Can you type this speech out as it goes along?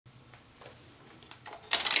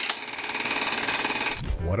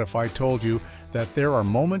What if I told you that there are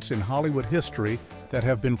moments in Hollywood history that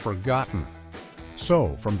have been forgotten?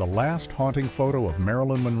 So, from the last haunting photo of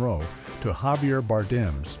Marilyn Monroe to Javier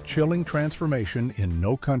Bardem's chilling transformation in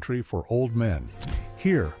No Country for Old Men,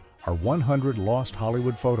 here are 100 lost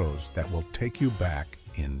Hollywood photos that will take you back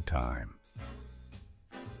in time.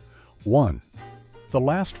 1. The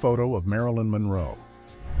last photo of Marilyn Monroe.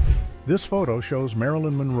 This photo shows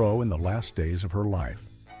Marilyn Monroe in the last days of her life.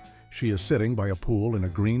 She is sitting by a pool in a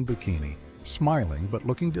green bikini, smiling but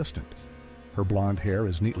looking distant. Her blonde hair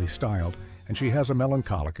is neatly styled, and she has a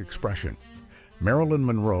melancholic expression. Marilyn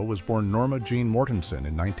Monroe was born Norma Jean Mortensen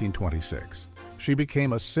in 1926. She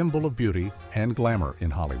became a symbol of beauty and glamour in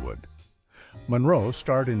Hollywood. Monroe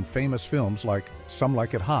starred in famous films like Some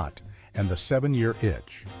Like It Hot and The 7-Year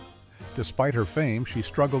Itch. Despite her fame, she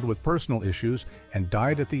struggled with personal issues and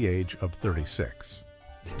died at the age of 36.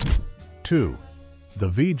 2. The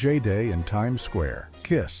VJ Day in Times Square.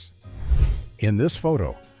 Kiss. In this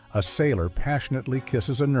photo, a sailor passionately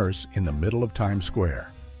kisses a nurse in the middle of Times Square.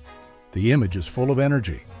 The image is full of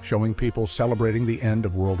energy, showing people celebrating the end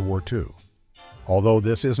of World War II. Although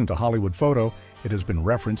this isn't a Hollywood photo, it has been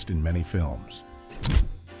referenced in many films.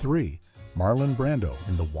 3. Marlon Brando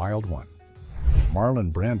in The Wild One.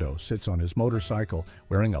 Marlon Brando sits on his motorcycle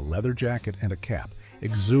wearing a leather jacket and a cap,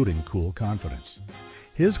 exuding cool confidence.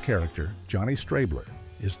 His character, Johnny Strabler,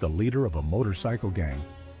 is the leader of a motorcycle gang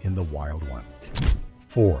in The Wild One.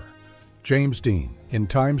 4. James Dean. In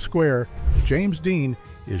Times Square, James Dean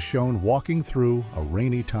is shown walking through a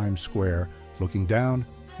rainy Times Square, looking down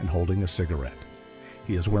and holding a cigarette.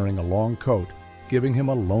 He is wearing a long coat, giving him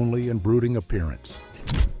a lonely and brooding appearance.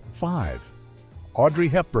 5. Audrey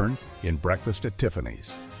Hepburn in Breakfast at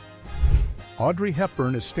Tiffany's. Audrey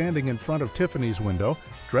Hepburn is standing in front of Tiffany's window,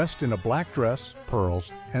 dressed in a black dress,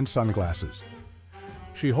 pearls, and sunglasses.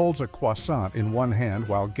 She holds a croissant in one hand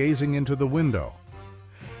while gazing into the window.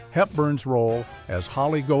 Hepburn's role as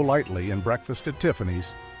Holly Golightly in Breakfast at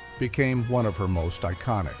Tiffany's became one of her most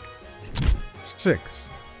iconic. 6.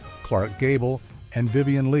 Clark Gable and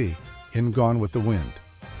Vivien Leigh in Gone with the Wind.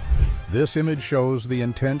 This image shows the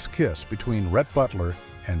intense kiss between Rhett Butler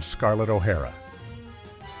and Scarlett O'Hara.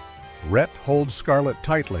 Rhett holds Scarlett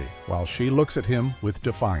tightly while she looks at him with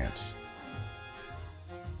defiance.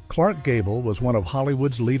 Clark Gable was one of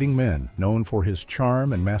Hollywood's leading men, known for his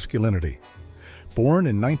charm and masculinity. Born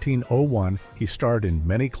in 1901, he starred in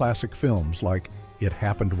many classic films like It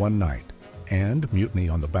Happened One Night and Mutiny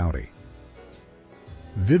on the Bounty.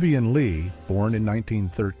 Vivien Leigh, born in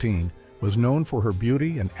 1913, was known for her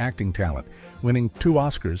beauty and acting talent, winning 2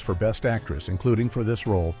 Oscars for Best Actress, including for this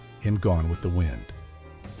role in Gone with the Wind.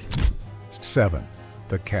 7.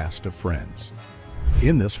 The cast of Friends.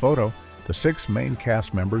 In this photo, the 6 main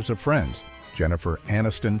cast members of Friends, Jennifer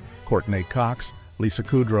Aniston, Courtney Cox, Lisa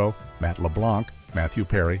Kudrow, Matt LeBlanc, Matthew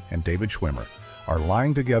Perry, and David Schwimmer, are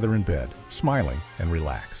lying together in bed, smiling and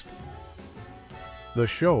relaxed. The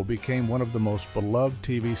show became one of the most beloved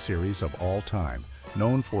TV series of all time,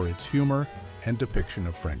 known for its humor and depiction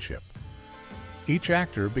of friendship. Each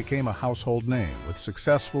actor became a household name with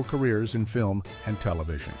successful careers in film and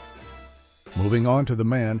television. Moving on to the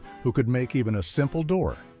man who could make even a simple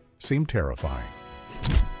door seem terrifying.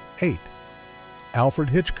 8. Alfred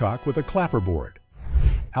Hitchcock with a clapperboard.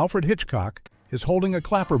 Alfred Hitchcock is holding a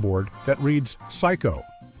clapperboard that reads Psycho,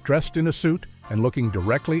 dressed in a suit and looking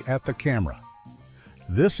directly at the camera.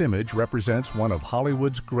 This image represents one of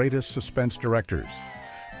Hollywood's greatest suspense directors.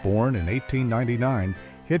 Born in 1899,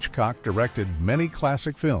 Hitchcock directed many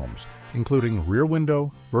classic films, including Rear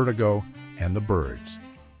Window, Vertigo, and The Birds.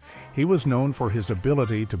 He was known for his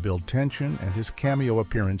ability to build tension and his cameo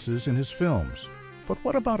appearances in his films. But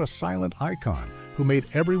what about a silent icon who made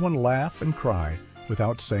everyone laugh and cry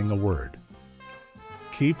without saying a word?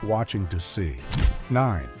 Keep watching to see.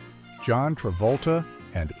 9. John Travolta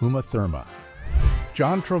and Uma Thurman.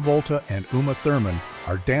 John Travolta and Uma Thurman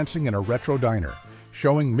are dancing in a retro diner,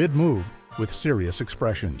 showing mid-move with serious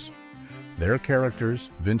expressions. Their characters,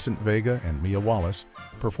 Vincent Vega and Mia Wallace,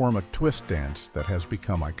 perform a twist dance that has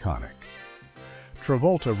become iconic.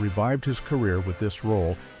 Travolta revived his career with this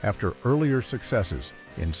role after earlier successes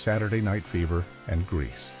in Saturday Night Fever and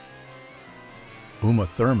Grease. Uma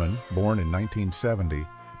Thurman, born in 1970,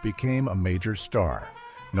 became a major star,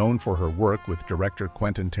 known for her work with director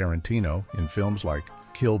Quentin Tarantino in films like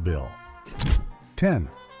Kill Bill. 10.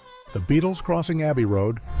 The Beatles crossing Abbey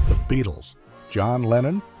Road. The Beatles, John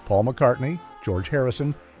Lennon, Paul McCartney, George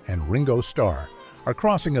Harrison, and Ringo Starr are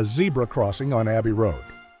crossing a zebra crossing on Abbey Road.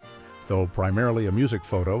 Though primarily a music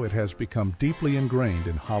photo, it has become deeply ingrained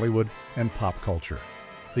in Hollywood and pop culture.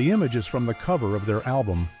 The image is from the cover of their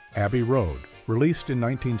album, Abbey Road, released in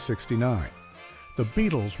 1969. The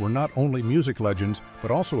Beatles were not only music legends,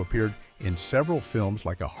 but also appeared in several films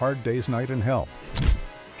like A Hard Day's Night in Hell.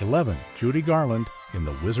 11. Judy Garland in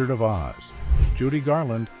The Wizard of Oz. Judy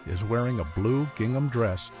Garland is wearing a blue gingham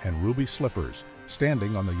dress and ruby slippers,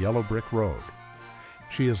 standing on the yellow brick road.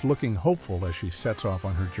 She is looking hopeful as she sets off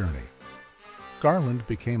on her journey. Garland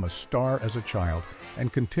became a star as a child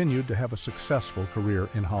and continued to have a successful career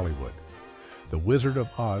in Hollywood. The Wizard of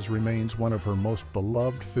Oz remains one of her most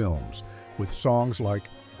beloved films, with songs like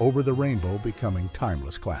Over the Rainbow becoming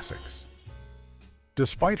timeless classics.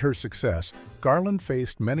 Despite her success, Garland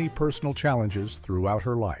faced many personal challenges throughout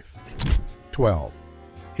her life. 12.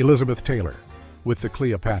 Elizabeth Taylor with the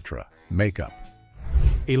Cleopatra makeup.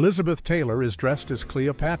 Elizabeth Taylor is dressed as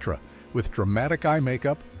Cleopatra with dramatic eye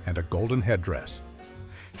makeup and a golden headdress.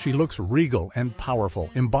 She looks regal and powerful,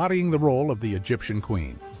 embodying the role of the Egyptian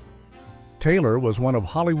queen. Taylor was one of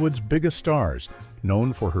Hollywood's biggest stars,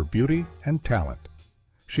 known for her beauty and talent.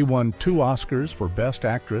 She won 2 Oscars for Best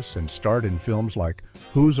Actress and starred in films like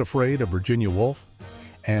Who's Afraid of Virginia Woolf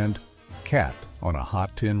and Cat on a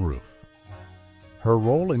Hot Tin Roof. Her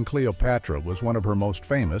role in Cleopatra was one of her most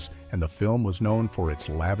famous, and the film was known for its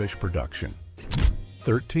lavish production.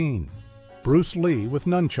 13. Bruce Lee with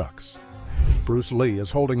nunchucks. Bruce Lee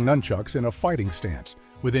is holding nunchucks in a fighting stance,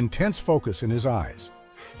 with intense focus in his eyes.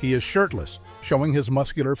 He is shirtless, showing his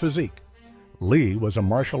muscular physique. Lee was a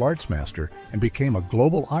martial arts master and became a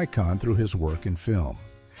global icon through his work in film.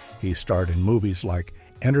 He starred in movies like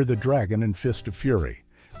Enter the Dragon and Fist of Fury,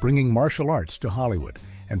 bringing martial arts to Hollywood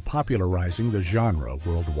and popularizing the genre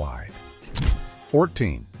worldwide.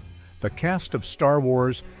 14. The cast of Star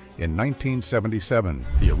Wars in 1977,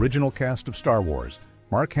 the original cast of Star Wars,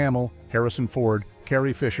 Mark Hamill, Harrison Ford,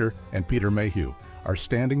 Carrie Fisher, and Peter Mayhew, are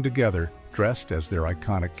standing together dressed as their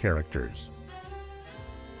iconic characters.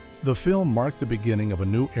 The film marked the beginning of a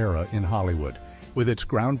new era in Hollywood, with its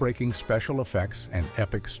groundbreaking special effects and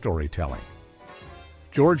epic storytelling.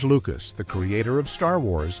 George Lucas, the creator of Star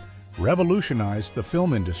Wars, revolutionized the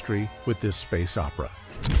film industry with this space opera.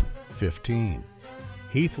 15.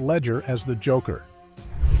 Heath Ledger as the Joker.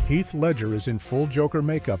 Heath Ledger is in full Joker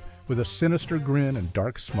makeup with a sinister grin and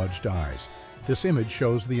dark smudged eyes. This image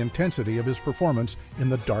shows the intensity of his performance in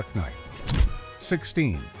The Dark Knight.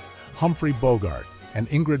 16. Humphrey Bogart and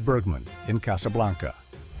Ingrid Bergman in Casablanca.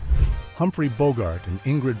 Humphrey Bogart and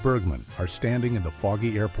Ingrid Bergman are standing in the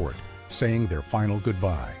foggy airport, saying their final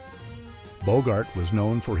goodbye. Bogart was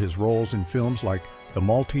known for his roles in films like The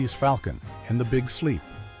Maltese Falcon and The Big Sleep.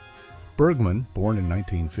 Bergman, born in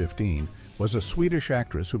 1915, was a Swedish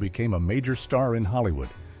actress who became a major star in Hollywood,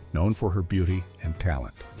 known for her beauty and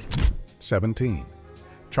talent. 17.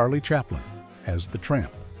 Charlie Chaplin as the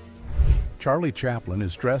Tramp. Charlie Chaplin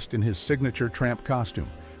is dressed in his signature tramp costume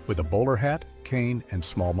with a bowler hat, cane, and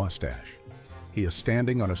small mustache. He is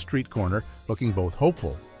standing on a street corner looking both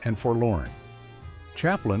hopeful and forlorn.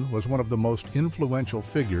 Chaplin was one of the most influential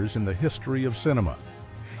figures in the history of cinema.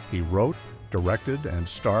 He wrote, directed, and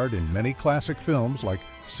starred in many classic films like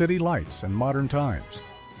City Lights and Modern Times.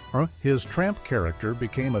 His tramp character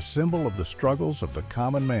became a symbol of the struggles of the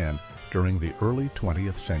common man during the early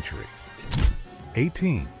 20th century.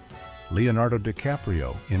 18. Leonardo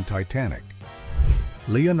DiCaprio in Titanic.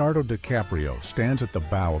 Leonardo DiCaprio stands at the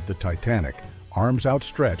bow of the Titanic, arms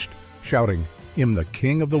outstretched, shouting, "I'm the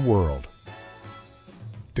king of the world."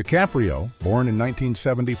 DiCaprio, born in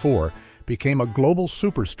 1974, became a global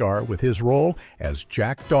superstar with his role as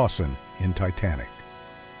Jack Dawson in Titanic.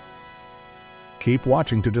 Keep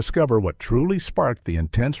watching to discover what truly sparked the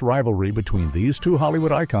intense rivalry between these two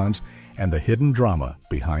Hollywood icons and the hidden drama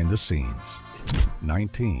behind the scenes.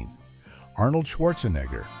 19. Arnold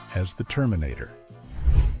Schwarzenegger as the Terminator.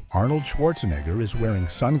 Arnold Schwarzenegger is wearing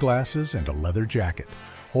sunglasses and a leather jacket,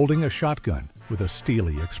 holding a shotgun with a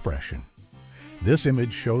steely expression. This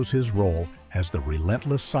image shows his role as the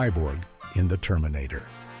relentless cyborg in The Terminator.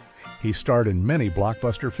 He starred in many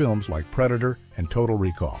blockbuster films like Predator and Total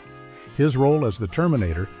Recall. His role as the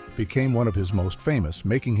Terminator became one of his most famous,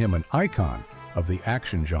 making him an icon of the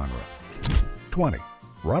action genre. 20.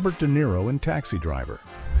 Robert De Niro in Taxi Driver.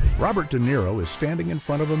 Robert De Niro is standing in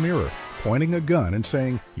front of a mirror, pointing a gun and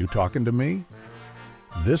saying, "You talking to me?"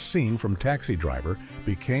 This scene from Taxi Driver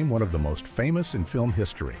became one of the most famous in film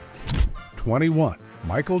history. 21.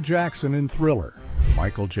 Michael Jackson in Thriller.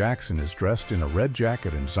 Michael Jackson is dressed in a red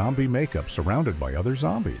jacket and zombie makeup surrounded by other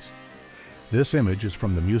zombies. This image is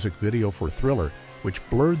from the music video for Thriller, which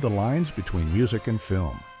blurred the lines between music and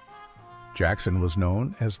film. Jackson was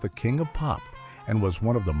known as the King of Pop and was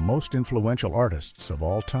one of the most influential artists of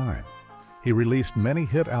all time. He released many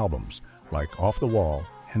hit albums like Off the Wall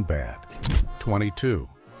and bad. 22.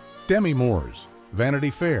 Demi Moore's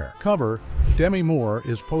Vanity Fair. Cover: Demi Moore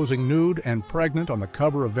is posing nude and pregnant on the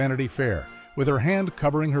cover of Vanity Fair, with her hand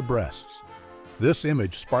covering her breasts. This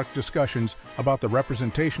image sparked discussions about the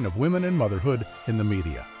representation of women and motherhood in the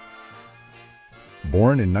media.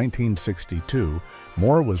 Born in 1962,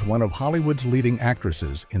 Moore was one of Hollywood's leading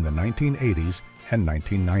actresses in the 1980s and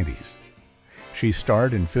 1990s. She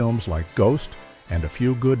starred in films like Ghost and A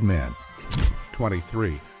Few Good Men.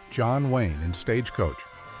 23. John Wayne in Stagecoach.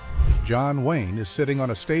 John Wayne is sitting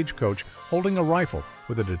on a stagecoach holding a rifle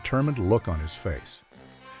with a determined look on his face.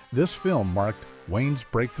 This film marked Wayne's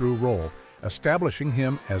breakthrough role, establishing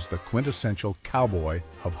him as the quintessential cowboy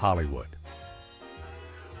of Hollywood.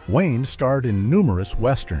 Wayne starred in numerous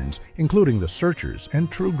westerns, including The Searchers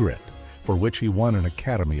and True Grit, for which he won an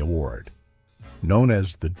Academy Award. Known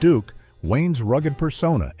as the Duke, Wayne's rugged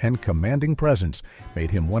persona and commanding presence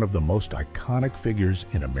made him one of the most iconic figures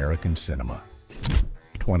in American cinema.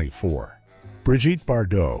 24. Brigitte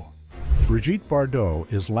Bardot. Brigitte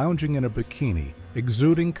Bardot is lounging in a bikini,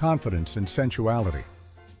 exuding confidence and sensuality.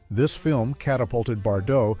 This film catapulted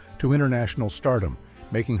Bardot to international stardom,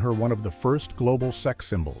 making her one of the first global sex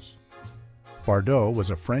symbols. Bardot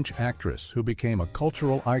was a French actress who became a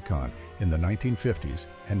cultural icon in the 1950s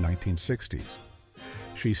and 1960s.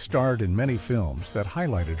 She starred in many films that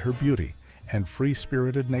highlighted her beauty and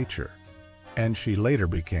free-spirited nature, and she later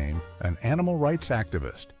became an animal rights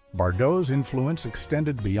activist. Bardot's influence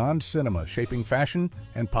extended beyond cinema, shaping fashion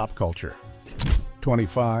and pop culture.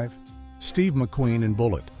 25. Steve McQueen in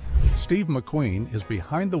Bullitt. Steve McQueen is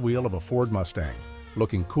behind the wheel of a Ford Mustang,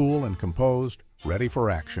 looking cool and composed, ready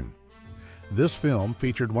for action. This film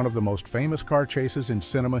featured one of the most famous car chases in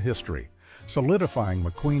cinema history, solidifying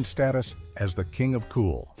McQueen's status as the king of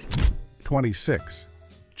cool. 26.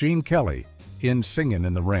 Gene Kelly in Singin'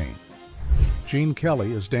 in the Rain. Gene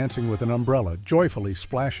Kelly is dancing with an umbrella, joyfully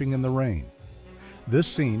splashing in the rain. This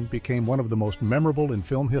scene became one of the most memorable in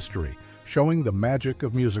film history, showing the magic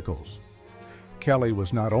of musicals. Kelly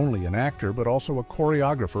was not only an actor but also a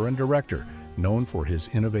choreographer and director, known for his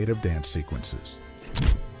innovative dance sequences.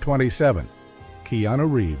 27. Keanu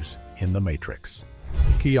Reeves in The Matrix.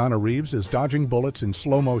 Keanu Reeves is dodging bullets in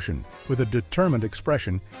slow motion with a determined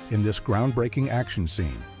expression in this groundbreaking action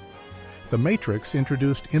scene. The Matrix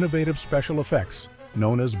introduced innovative special effects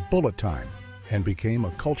known as bullet time and became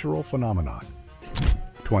a cultural phenomenon.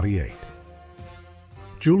 28.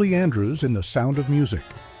 Julie Andrews in The Sound of Music.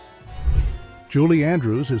 Julie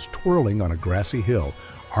Andrews is twirling on a grassy hill,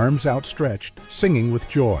 arms outstretched, singing with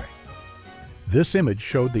joy. This image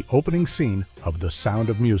showed the opening scene of The Sound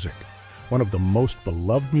of Music, one of the most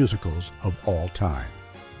beloved musicals of all time.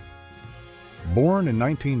 Born in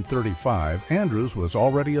 1935, Andrews was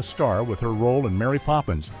already a star with her role in Mary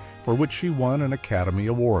Poppins, for which she won an Academy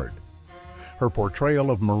Award. Her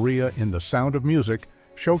portrayal of Maria in The Sound of Music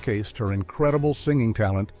showcased her incredible singing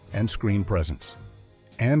talent and screen presence.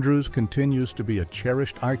 Andrews continues to be a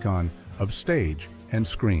cherished icon of stage and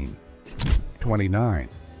screen. 29.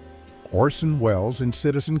 Orson Welles in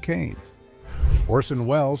Citizen Kane. Orson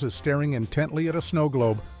Welles is staring intently at a snow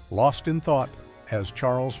globe, lost in thought, as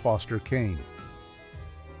Charles Foster Kane.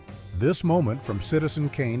 This moment from Citizen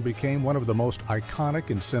Kane became one of the most iconic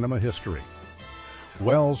in cinema history.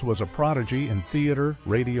 Welles was a prodigy in theater,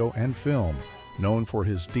 radio, and film, known for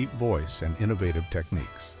his deep voice and innovative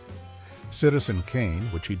techniques. Citizen Kane,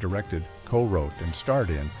 which he directed, co-wrote, and starred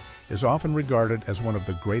in, is often regarded as one of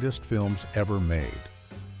the greatest films ever made.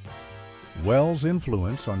 Welles'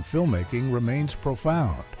 influence on filmmaking remains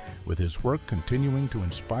profound, with his work continuing to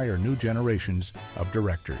inspire new generations of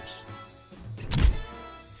directors.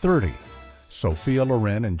 30. Sophia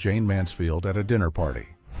Loren and Jane Mansfield at a dinner party.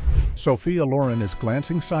 Sophia Loren is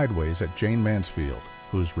glancing sideways at Jane Mansfield,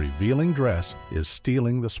 whose revealing dress is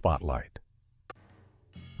stealing the spotlight.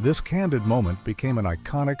 This candid moment became an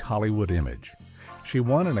iconic Hollywood image. She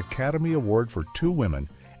won an Academy Award for 2 women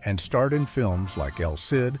and starred in films like El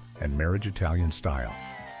Cid and Marriage Italian Style.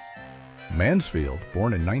 Mansfield,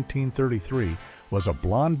 born in 1933, was a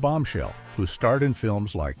blonde bombshell who starred in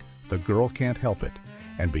films like The Girl Can't Help It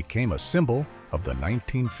and became a symbol of the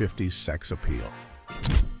 1950s sex appeal.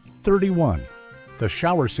 31. The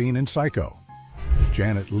shower scene in Psycho.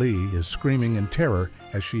 Janet Leigh is screaming in terror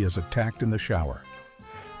as she is attacked in the shower.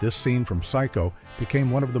 This scene from Psycho became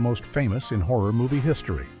one of the most famous in horror movie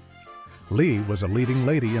history. Leigh was a leading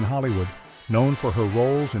lady in Hollywood, known for her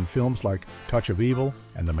roles in films like Touch of Evil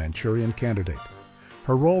and The Manchurian Candidate.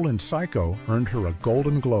 Her role in Psycho earned her a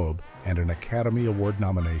Golden Globe and an Academy Award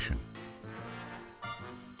nomination.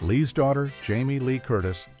 Leigh's daughter, Jamie Lee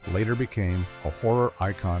Curtis, later became a horror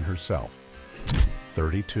icon herself.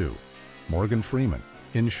 32. Morgan Freeman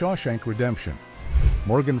in Shawshank Redemption.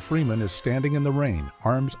 Morgan Freeman is standing in the rain,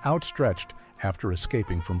 arms outstretched after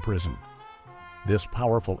escaping from prison. This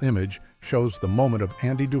powerful image shows the moment of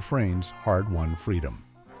Andy Dufresne's hard-won freedom.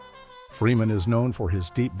 Freeman is known for his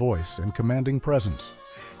deep voice and commanding presence.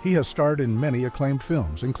 He has starred in many acclaimed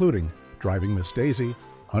films, including Driving Miss Daisy,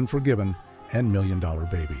 Unforgiven, and $1 Million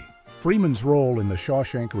Baby. Freeman's role in The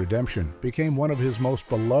Shawshank Redemption became one of his most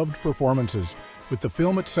beloved performances, with the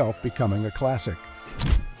film itself becoming a classic.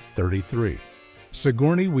 33.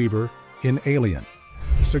 Sigourney Weaver in Alien.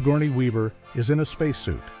 Sigourney Weaver is in a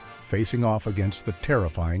spacesuit, facing off against the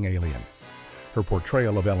terrifying alien. Her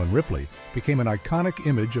portrayal of Ellen Ripley became an iconic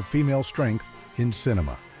image of female strength in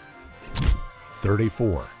cinema.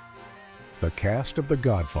 34. The cast of The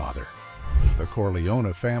Godfather. The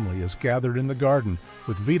Corleone family is gathered in the garden,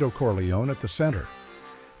 with Vito Corleone at the center.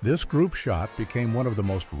 This group shot became one of the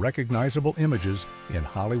most recognizable images in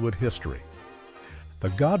Hollywood history. The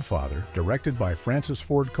Godfather, directed by Francis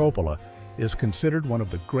Ford Coppola, is considered one of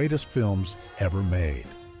the greatest films ever made.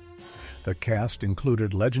 The cast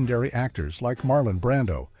included legendary actors like Marlon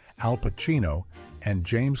Brando, Al Pacino, and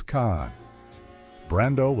James Caan.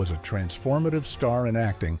 Brando was a transformative star in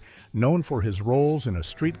acting, known for his roles in A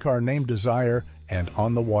Streetcar Named Desire and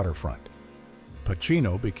On the Waterfront.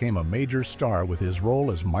 Pacino became a major star with his role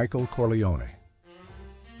as Michael Corleone.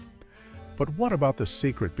 But what about the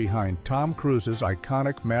secret behind Tom Cruise's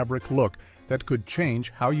iconic Maverick look that could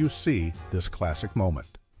change how you see this classic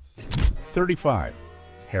moment? 35.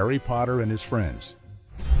 Harry Potter and his friends.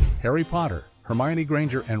 Harry Potter, Hermione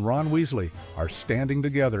Granger, and Ron Weasley are standing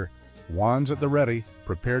together, wands at the ready,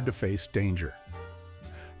 prepared to face danger.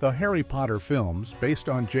 The Harry Potter films, based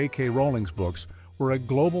on J.K. Rowling's books, were a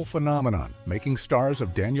global phenomenon, making stars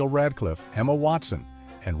of Daniel Radcliffe, Emma Watson,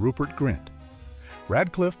 and Rupert Grint.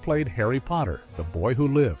 Radcliffe played Harry Potter, the boy who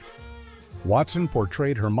lived. Watson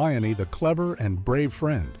portrayed Hermione, the clever and brave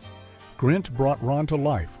friend. Grint brought Ron to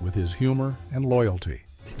life with his humor and loyalty.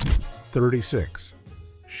 36.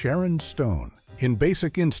 Sharon Stone. In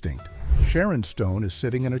Basic Instinct, Sharon Stone is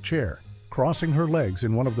sitting in a chair, crossing her legs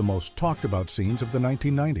in one of the most talked-about scenes of the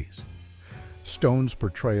 1990s. Stone's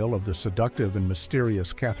portrayal of the seductive and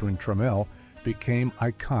mysterious Catherine Tremell became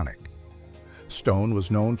iconic. Stone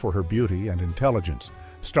was known for her beauty and intelligence,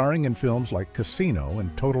 starring in films like Casino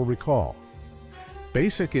and Total Recall.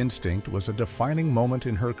 Basic Instinct was a defining moment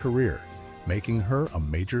in her career, making her a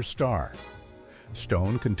major star.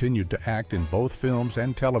 Stone continued to act in both films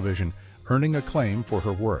and television, earning acclaim for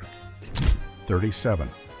her work. 37.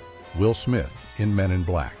 Will Smith in Men in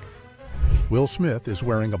Black. Will Smith is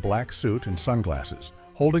wearing a black suit and sunglasses,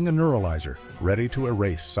 holding a neuralizer, ready to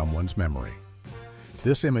erase someone's memory.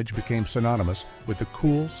 This image became synonymous with the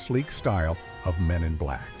cool, sleek style of Men in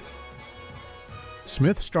Black.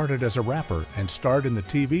 Smith started as a rapper and starred in the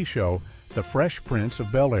TV show The Fresh Prince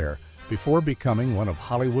of Bel-Air before becoming one of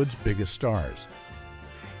Hollywood's biggest stars.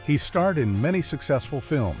 He starred in many successful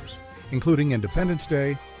films, including Independence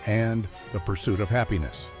Day and The Pursuit of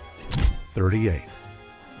Happiness. 38.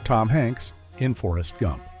 Tom Hanks in Forrest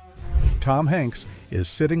Gump. Tom Hanks is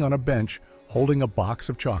sitting on a bench holding a box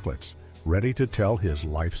of chocolates, ready to tell his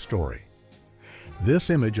life story. This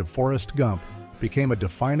image of Forrest Gump became a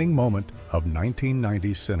defining moment of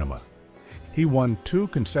 1990s cinema. He won 2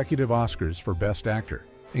 consecutive Oscars for Best Actor,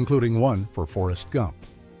 including one for Forrest Gump.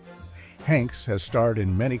 Hanks has starred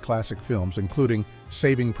in many classic films, including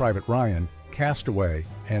Saving Private Ryan, Castaway,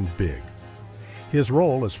 and Big. His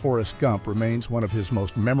role as Forrest Gump remains one of his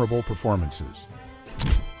most memorable performances.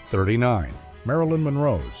 39. Marilyn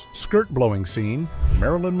Monroe's skirt-blowing scene.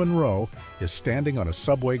 Marilyn Monroe is standing on a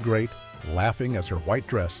subway grate, laughing as her white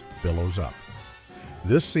dress billows up.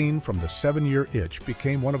 This scene from The 7-Year Itch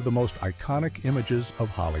became one of the most iconic images of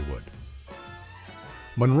Hollywood.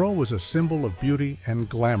 Monroe was a symbol of beauty and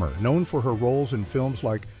glamour, known for her roles in films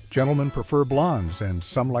like Gentlemen Prefer Blondes and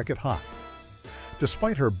Some Like It Hot.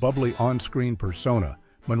 Despite her bubbly on-screen persona,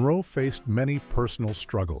 Monroe faced many personal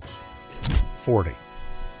struggles. 40.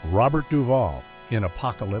 Robert Duvall in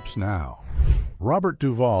Apocalypse Now. Robert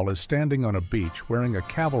Duvall is standing on a beach wearing a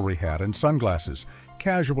cavalry hat and sunglasses,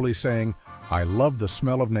 casually saying, "I love the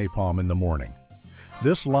smell of napalm in the morning."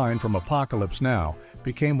 This line from Apocalypse Now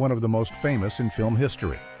became one of the most famous in film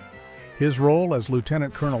history. His role as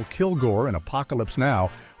Lieutenant Colonel Kilgore in Apocalypse Now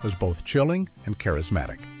was both chilling and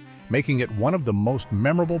charismatic, making it one of the most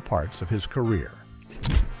memorable parts of his career.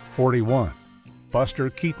 41. Buster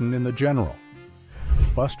Keaton in The General.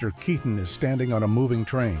 Buster Keaton is standing on a moving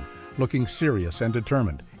train, looking serious and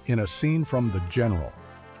determined, in a scene from The General.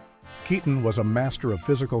 Keaton was a master of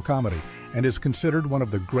physical comedy and is considered one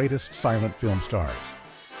of the greatest silent film stars.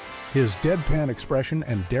 His deadpan expression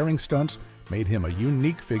and daring stunts made him a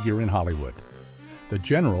unique figure in Hollywood. The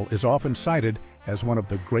General is often cited as one of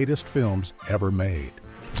the greatest films ever made.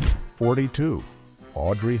 42.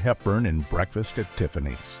 Audrey Hepburn in Breakfast at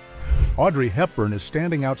Tiffany's. Audrey Hepburn is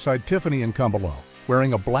standing outside Tiffany in Cumberland,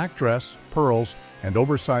 wearing a black dress, pearls, and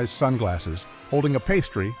oversized sunglasses, holding a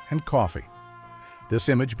pastry and coffee. This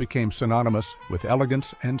image became synonymous with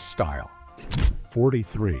elegance and style.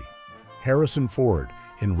 43. Harrison Ford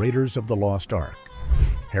in Raiders of the Lost Ark.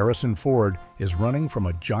 Harrison Ford is running from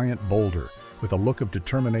a giant boulder with a look of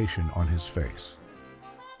determination on his face.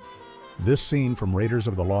 This scene from Raiders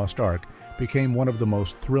of the Lost Ark became one of the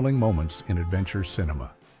most thrilling moments in adventure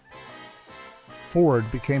cinema. Ford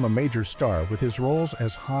became a major star with his roles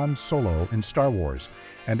as Han Solo in Star Wars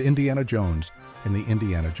and Indiana Jones in the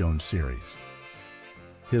Indiana Jones series.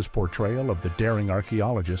 His portrayal of the daring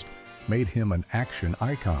archaeologist made him an action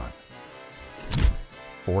icon.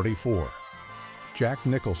 44. Jack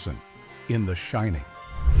Nicholson in The Shining.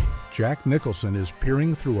 Jack Nicholson is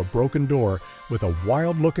peering through a broken door with a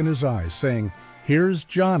wild look in his eyes, saying, "Here's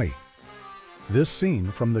Johnny." This scene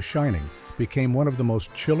from The Shining became one of the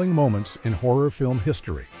most chilling moments in horror film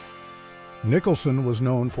history. Nicholson was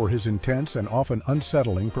known for his intense and often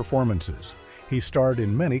unsettling performances. He starred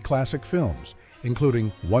in many classic films,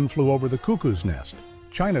 including One Flew Over the Cuckoo's Nest,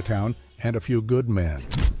 Chinatown, and A Few Good Men.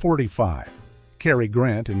 45. Cary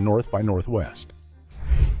Grant in North by Northwest.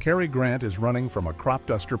 Cary Grant is running from a crop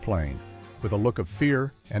duster plane with a look of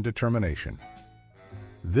fear and determination.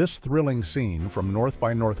 This thrilling scene from North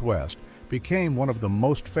by Northwest became one of the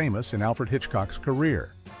most famous in Alfred Hitchcock's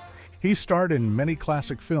career. He starred in many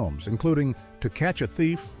classic films, including To Catch a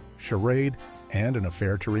Thief, Charade, and An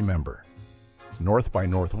Affair to Remember. North by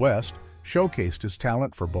Northwest showcased his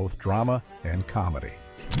talent for both drama and comedy.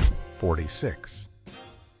 46.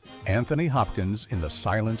 Anthony Hopkins in The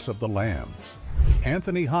Silence of the Lambs.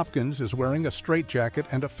 Anthony Hopkins is wearing a straitjacket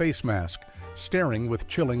and a face mask, staring with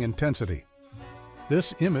chilling intensity.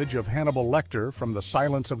 This image of Hannibal Lecter from The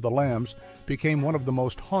Silence of the Lambs became one of the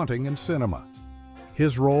most haunting in cinema.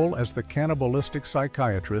 His role as the cannibalistic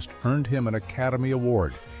psychiatrist earned him an Academy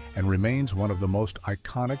Award and remains one of the most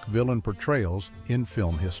iconic villain portrayals in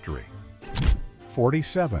film history.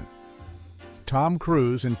 47. Tom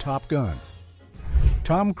Cruise in Top Gun.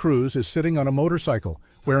 Tom Cruise is sitting on a motorcycle,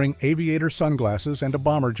 wearing aviator sunglasses and a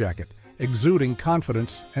bomber jacket, exuding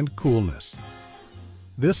confidence and coolness.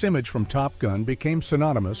 This image from Top Gun became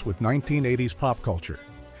synonymous with 1980s pop culture.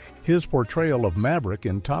 His portrayal of Maverick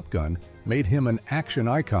in Top Gun made him an action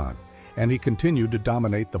icon, and he continued to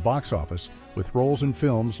dominate the box office with roles in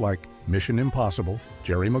films like Mission Impossible,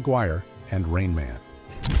 Jerry Maguire, and Rain Man.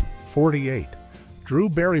 48. Drew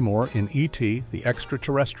Barrymore in E.T. the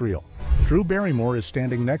Extraterrestrial. Drew Barrymore is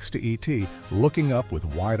standing next to E.T., looking up with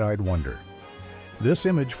wide-eyed wonder. This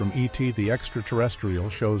image from E.T. the Extraterrestrial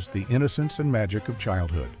shows the innocence and magic of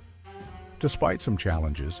childhood. Despite some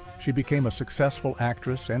challenges, she became a successful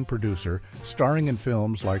actress and producer, starring in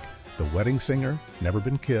films like The Wedding Singer, Never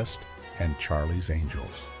Been Kissed, and Charlie's Angels.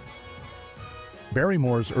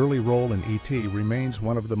 Barrymore's early role in E.T. remains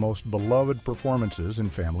one of the most beloved performances in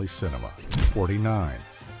family cinema. 49.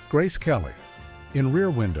 Grace Kelly. In Rear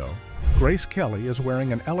Window, Grace Kelly is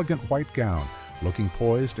wearing an elegant white gown, looking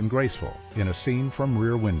poised and graceful in a scene from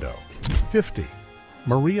Rear Window. 50.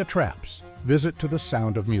 Maria Trapp's Visit to the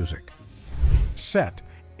Sound of Music. Set.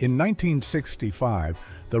 In 1965,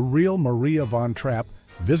 the real Maria von Trapp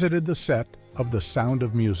visited the set of The Sound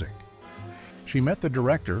of Music. She met the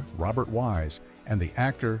director, Robert Wise, and the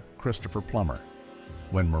actor, Christopher Plummer.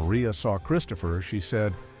 When Maria saw Christopher, she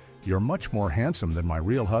said, "You're much more handsome than my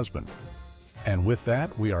real husband." And with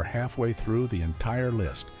that, we are halfway through the entire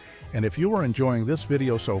list. And if you are enjoying this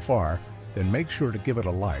video so far, then make sure to give it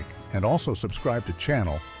a like and also subscribe to the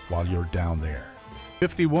channel while you're down there.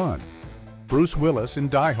 51. Bruce Willis in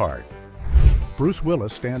Die Hard. Bruce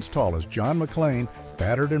Willis stands tall as John McClane,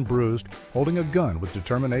 battered and bruised, holding a gun with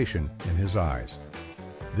determination in his eyes.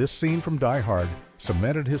 This scene from Die Hard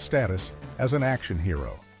cemented his status as an action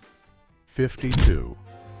hero. 52.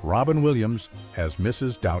 Robin Williams as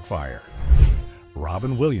Mrs. Doubtfire.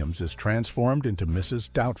 Robin Williams is transformed into Mrs.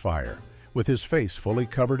 Doubtfire, with his face fully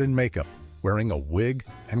covered in makeup, wearing a wig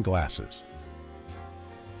and glasses.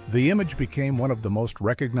 The image became one of the most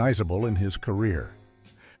recognizable in his career.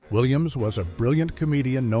 Williams was a brilliant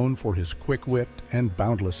comedian known for his quick wit and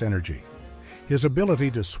boundless energy. His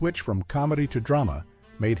ability to switch from comedy to drama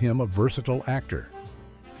made him a versatile actor.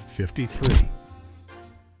 53.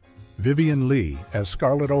 Vivien Leigh as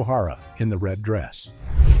Scarlett O'Hara in The Red Dress.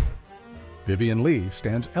 Vivien Leigh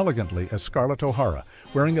stands elegantly as Scarlett O'Hara,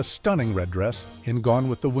 wearing a stunning red dress in Gone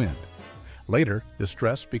with the Wind. Later, this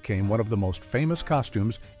dress became one of the most famous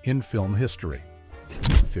costumes in film history.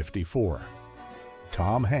 54.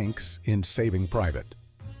 Tom Hanks in Saving Private.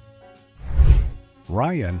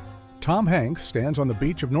 Ryan. Tom Hanks stands on the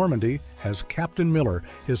beach of Normandy as Captain Miller,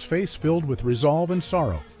 his face filled with resolve and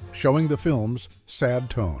sorrow, showing the film's sad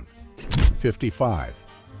tone. 55.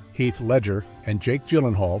 Heath Ledger and Jake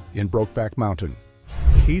Gyllenhaal in Brokeback Mountain.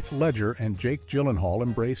 Heath Ledger and Jake Gyllenhaal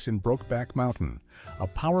embrace in Brokeback Mountain, a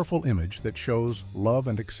powerful image that shows love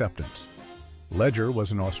and acceptance. Ledger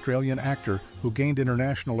was an Australian actor who gained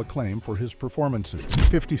international acclaim for his performances.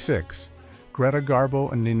 56. Greta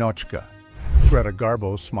Garbo and Ninotchka. Greta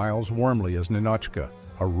Garbo smiles warmly as Ninotchka,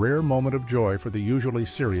 a rare moment of joy for the usually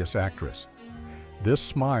serious actress. This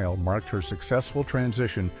smile marked her successful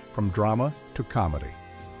transition from drama to comedy.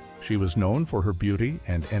 She was known for her beauty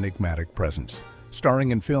and enigmatic presence,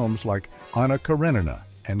 starring in films like Anna Karenina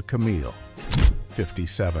and Camille.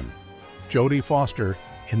 57. Jodie Foster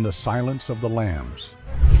in The Silence of the Lambs.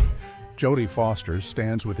 Jodie Foster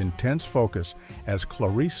stands with intense focus as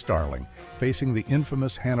Clarice Starling, facing the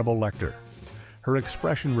infamous Hannibal Lecter. Her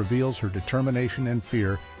expression reveals her determination and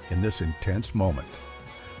fear in this intense moment.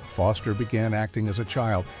 Foster began acting as a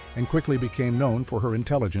child and quickly became known for her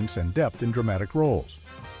intelligence and depth in dramatic roles.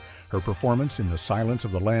 Her performance in The Silence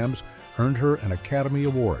of the Lambs earned her an Academy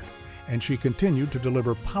Award, and she continued to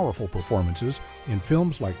deliver powerful performances in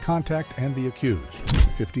films like Contact and The Accused.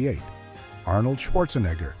 58. Arnold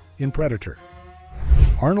Schwarzenegger in Predator.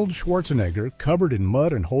 Arnold Schwarzenegger, covered in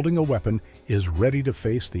mud and holding a weapon, is ready to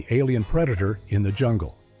face the alien predator in the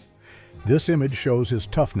jungle. This image shows his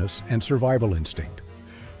toughness and survival instinct.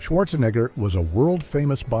 Schwarzenegger was a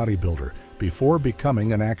world-famous bodybuilder before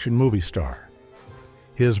becoming an action movie star.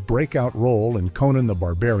 His breakout role in Conan the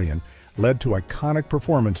Barbarian led to iconic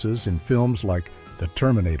performances in films like The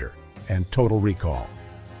Terminator and Total Recall.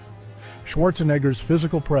 Schwarzenegger's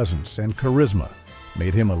physical presence and charisma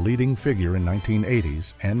made him a leading figure in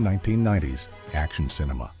 1980s and 1990s action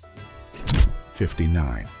cinema.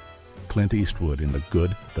 59. Clint Eastwood in The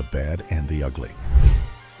Good, the Bad, and the Ugly.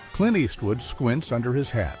 Clint Eastwood squints under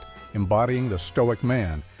his hat, embodying the stoic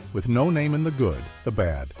man with no name in the good, the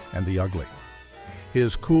bad, and the ugly.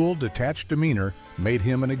 His cool, detached demeanor made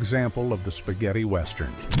him an example of the spaghetti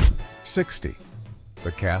western. 60.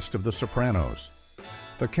 The cast of The Sopranos.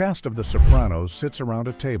 The cast of The Sopranos sits around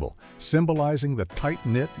a table, symbolizing the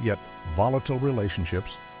tight-knit yet volatile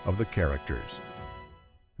relationships of the characters.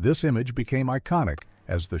 This image became iconic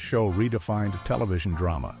as the show redefined television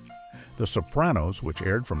drama. The Sopranos, which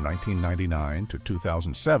aired from 1999 to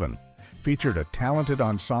 2007, featured a talented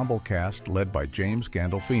ensemble cast led by James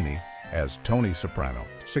Gandolfini as Tony Soprano.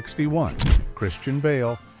 61. Christian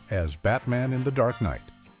Bale as Batman in The Dark Knight.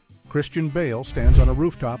 Christian Bale stands on a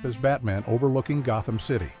rooftop as Batman overlooking Gotham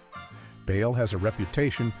City. Bale has a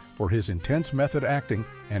reputation for his intense method acting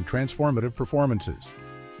and transformative performances.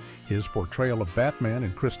 His portrayal of Batman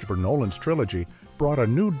in Christopher Nolan's trilogy brought a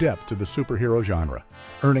new depth to the superhero genre,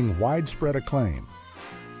 earning widespread acclaim.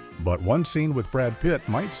 But one scene with Brad Pitt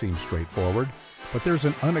might seem straightforward, but there's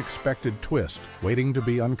an unexpected twist waiting to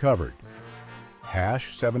be uncovered.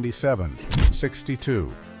 77.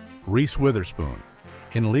 62. Reese Witherspoon.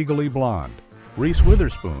 In Legally Blonde, Reese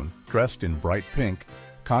Witherspoon, dressed in bright pink,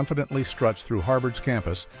 confidently struts through Harvard's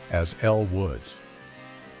campus as Elle Woods.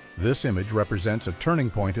 This image represents a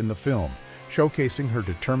turning point in the film, showcasing her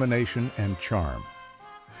determination and charm.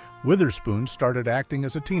 Witherspoon started acting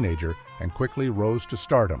as a teenager and quickly rose to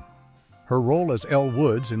stardom. Her role as Elle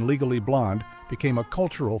Woods in Legally Blonde became a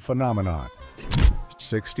cultural phenomenon.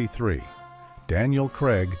 63. Daniel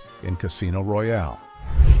Craig in Casino Royale.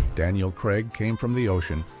 Daniel Craig came from the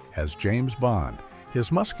ocean as James Bond,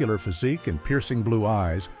 his muscular physique and piercing blue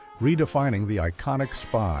eyes redefining the iconic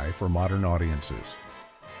spy for modern audiences.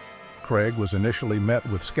 Craig was initially met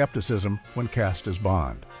with skepticism when cast as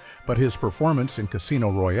Bond, but his performance in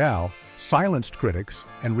Casino Royale silenced critics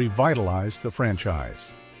and revitalized the franchise.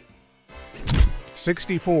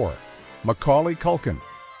 64. Macaulay Culkin.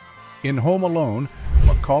 In Home Alone,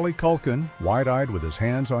 Macaulay Culkin, wide-eyed with his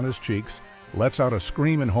hands on his cheeks, lets out a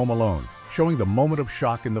scream in Home Alone, showing the moment of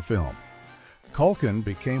shock in the film. Culkin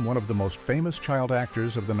became one of the most famous child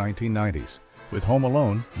actors of the 1990s, with Home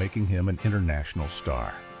Alone making him an international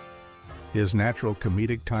star. His natural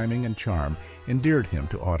comedic timing and charm endeared him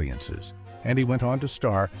to audiences, and he went on to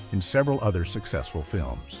star in several other successful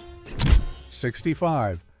films.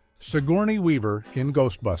 65. Sigourney Weaver in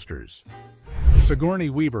Ghostbusters. Sigourney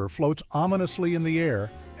Weaver floats ominously in the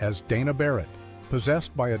air as Dana Barrett,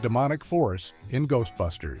 possessed by a demonic force in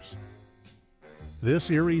Ghostbusters.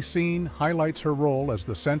 This eerie scene highlights her role as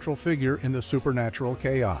the central figure in the supernatural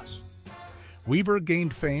chaos. Weaver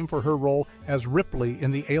gained fame for her role as Ripley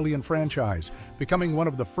in the Alien franchise, becoming one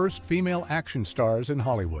of the first female action stars in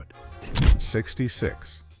Hollywood.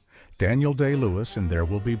 66. Daniel Day-Lewis in There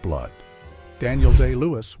Will Be Blood. Daniel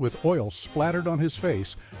Day-Lewis, with oil splattered on his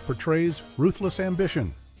face, portrays ruthless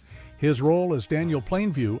ambition. His role as Daniel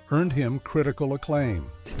Plainview earned him critical acclaim.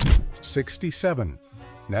 67.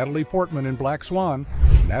 Natalie Portman in Black Swan.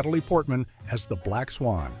 Natalie Portman as the Black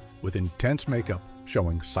Swan, with intense makeup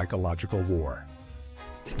showing psychological war.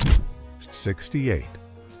 68.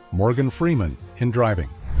 Morgan Freeman in Driving.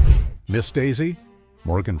 Miss Daisy.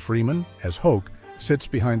 Morgan Freeman as Hoke sits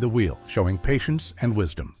behind the wheel, showing patience and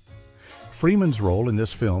wisdom. Freeman's role in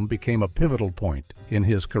this film became a pivotal point in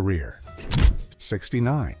his career.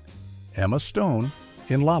 69. Emma Stone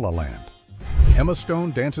in La La Land. Emma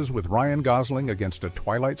Stone dances with Ryan Gosling against a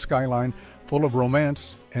twilight skyline full of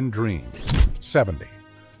romance and dreams. 70.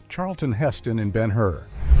 Charlton Heston in Ben-Hur.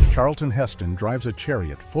 Charlton Heston drives a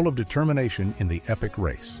chariot full of determination in the epic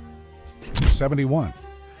race. 71.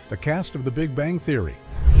 The cast of The Big Bang Theory.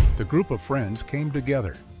 The group of friends came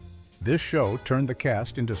together. This show turned the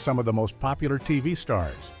cast into some of the most popular TV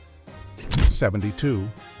stars. 72.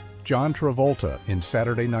 John Travolta in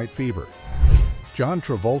Saturday Night Fever. John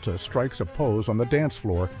Travolta strikes a pose on the dance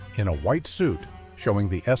floor in a white suit, showing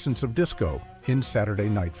the essence of disco in Saturday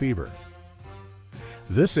Night Fever.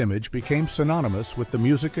 This image became synonymous with the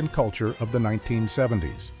music and culture of the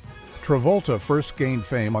 1970s. Travolta first gained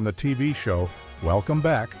fame on the TV show Welcome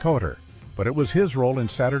Back, Kotter, but it was his role in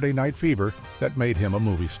Saturday Night Fever that made him a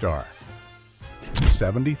movie star.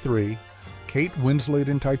 73. Kate Winslet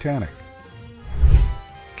in Titanic.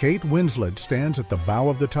 Kate Winslet stands at the bow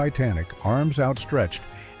of the Titanic, arms outstretched,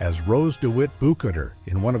 as Rose DeWitt Bukater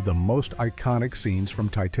in one of the most iconic scenes from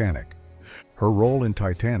Titanic. Her role in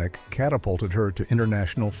Titanic catapulted her to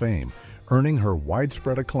international fame, earning her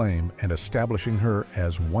widespread acclaim and establishing her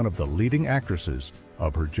as one of the leading actresses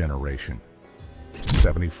of her generation.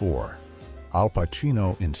 74. Al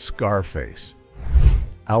Pacino in Scarface.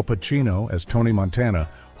 Al Pacino, as Tony Montana,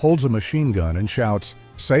 holds a machine gun and shouts,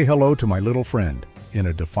 "Say hello to my little friend," in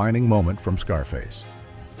a defining moment from Scarface.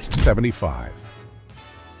 75.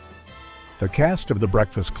 The cast of The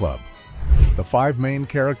Breakfast Club. The 5 main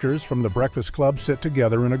characters from The Breakfast Club sit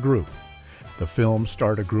together in a group. The film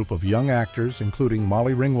starred a group of young actors, including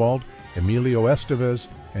Molly Ringwald, Emilio Estevez,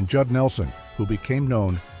 and Judd Nelson, who became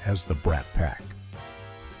known as the Brat Pack.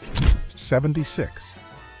 76.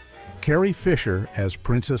 Carrie Fisher as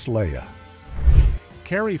Princess Leia.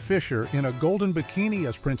 Carrie Fisher, in a golden bikini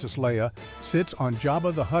as Princess Leia, sits on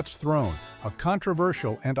Jabba the Hutt's throne, a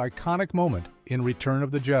controversial and iconic moment in Return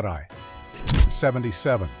of the Jedi.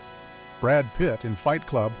 77. Brad Pitt in Fight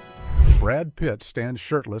Club. Brad Pitt stands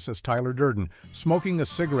shirtless as Tyler Durden, smoking a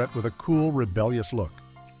cigarette with a cool, rebellious look.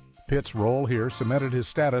 Pitt's role here cemented his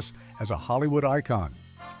status as a Hollywood icon.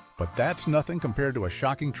 But that's nothing compared to a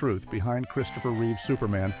shocking truth behind Christopher Reeve's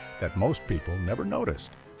Superman that most people never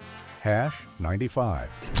noticed. 95.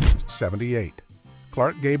 78.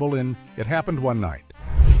 Clark Gable in It Happened One Night.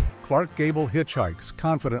 Clark Gable hitchhikes,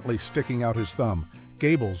 confidently sticking out his thumb.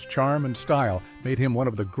 Gable's charm and style made him one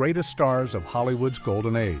of the greatest stars of Hollywood's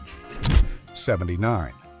golden age.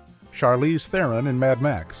 79. Charlize Theron in Mad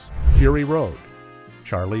Max, Fury Road.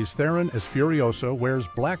 Charlize Theron as Furiosa wears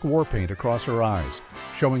black war paint across her eyes,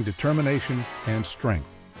 showing determination and strength.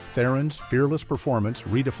 Theron's fearless performance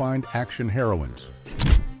redefined action heroines.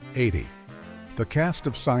 80. The cast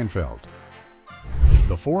of Seinfeld.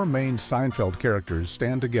 The 4 main Seinfeld characters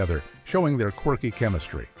stand together, showing their quirky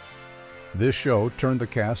chemistry. This show turned the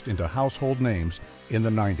cast into household names in the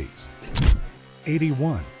 90s.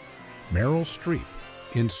 81. Meryl Streep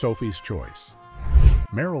in Sophie's Choice.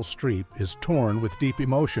 Meryl Streep is torn with deep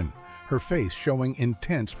emotion, her face showing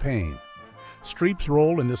intense pain. Streep's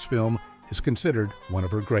role in this film is considered one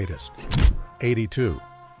of her greatest. 82.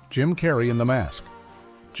 Jim Carrey in The Mask.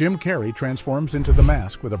 Jim Carrey transforms into the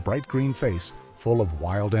mask with a bright green face full of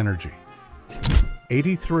wild energy.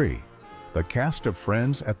 83. The cast of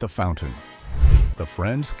Friends at the Fountain. The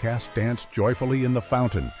Friends cast dance joyfully in the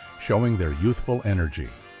fountain, showing their youthful energy.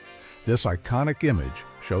 This iconic image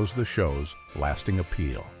shows the show's lasting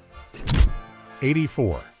appeal.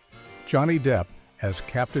 84. Johnny Depp as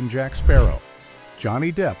Captain Jack Sparrow.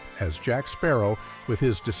 Johnny Depp as Jack Sparrow, with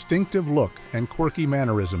his distinctive look and quirky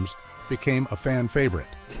mannerisms, became a fan favorite.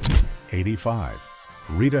 85.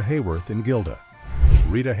 Rita Hayworth in Gilda.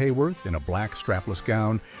 Rita Hayworth, in a black strapless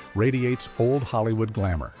gown, radiates old Hollywood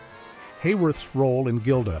glamour. Hayworth's role in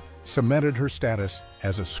Gilda cemented her status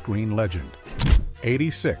as a screen legend.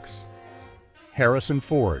 86. Harrison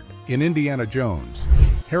Ford in Indiana Jones.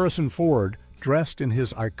 Harrison Ford, dressed in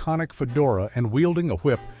his iconic fedora and wielding a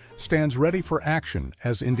whip, stands ready for action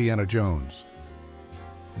as Indiana Jones.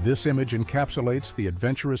 This image encapsulates the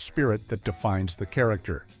adventurous spirit that defines the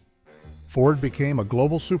character. Ford became a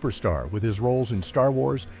global superstar with his roles in Star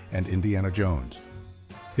Wars and Indiana Jones.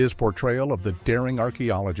 His portrayal of the daring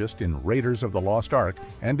archaeologist in Raiders of the Lost Ark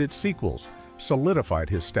and its sequels solidified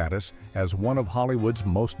his status as one of Hollywood's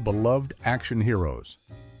most beloved action heroes.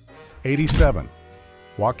 87.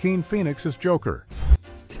 Joaquin Phoenix as Joker.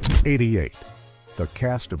 88. The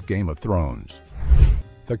cast of Game of Thrones.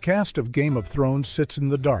 The cast of Game of Thrones sits in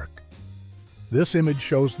the dark. This image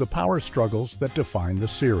shows the power struggles that define the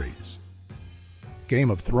series. Game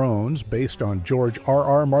of Thrones, based on George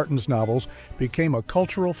R.R. Martin's novels, became a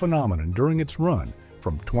cultural phenomenon during its run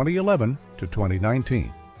from 2011 to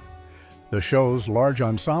 2019. The show's large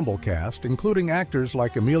ensemble cast, including actors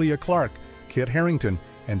like Emilia Clarke, Kit Harington,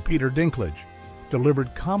 and Peter Dinklage,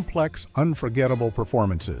 delivered complex, unforgettable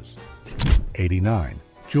performances. 89.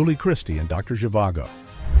 Julie Christie in Dr. Zhivago.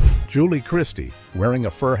 Julie Christie, wearing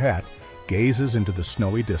a fur hat, gazes into the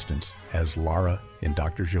snowy distance as Lara in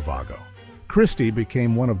Dr. Zhivago. Christie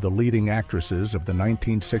became one of the leading actresses of the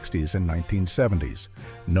 1960s and 1970s,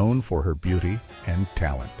 known for her beauty and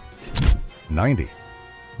talent. 90.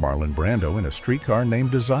 Marlon Brando in A Streetcar Named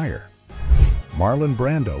Desire. Marlon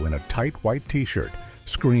Brando in a tight white t-shirt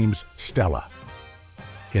screams Stella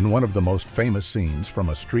in one of the most famous scenes from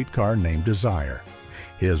A Streetcar Named Desire.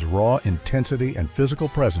 His raw intensity and physical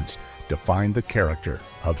presence defined the character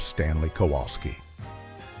of Stanley Kowalski.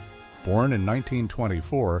 Born in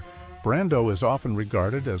 1924, Brando is often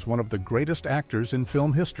regarded as one of the greatest actors in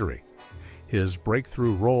film history. His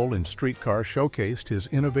breakthrough role in Streetcar showcased his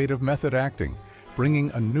innovative method acting,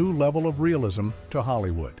 bringing a new level of realism to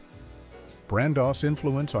Hollywood. Brando's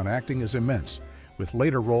influence on acting is immense, with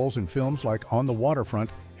later roles in films like On the Waterfront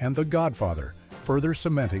and The Godfather further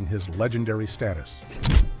cementing his legendary status.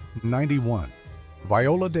 91.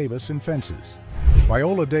 Viola Davis in Fences.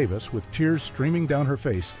 Viola Davis, with tears streaming down her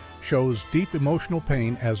face, shows deep emotional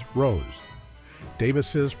pain as Rose.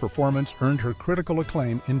 Davis's performance earned her critical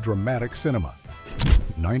acclaim in dramatic cinema.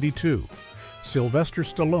 92. Sylvester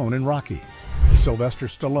Stallone in Rocky. Sylvester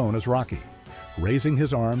Stallone as Rocky, raising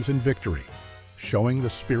his arms in victory, showing the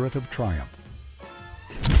spirit of triumph.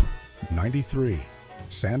 93.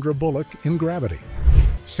 Sandra Bullock in Gravity.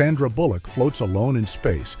 Sandra Bullock floats alone in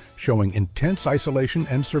space, showing intense isolation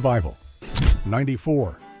and survival.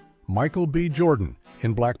 94. Michael B. Jordan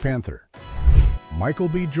in Black Panther. Michael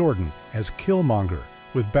B. Jordan as Killmonger,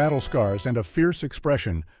 with battle scars and a fierce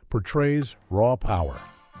expression, portrays raw power.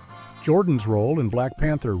 Jordan's role in Black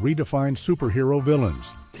Panther redefined superhero villains.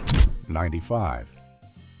 95.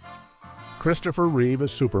 Christopher Reeve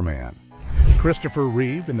as Superman. Christopher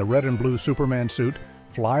Reeve, in the red and blue Superman suit,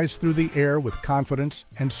 flies through the air with confidence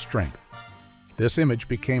and strength. This image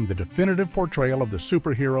became the definitive portrayal of the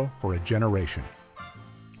superhero for a generation.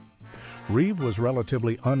 Reeve was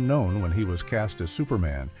relatively unknown when he was cast as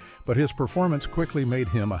Superman, but his performance quickly made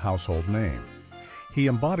him a household name. He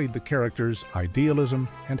embodied the character's idealism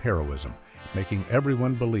and heroism, making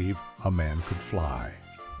everyone believe a man could fly.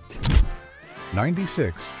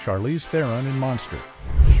 96. Charlize Theron in Monster.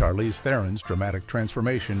 Charlize Theron's dramatic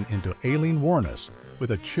transformation into Aileen Wuornos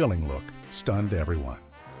with a chilling look stunned everyone.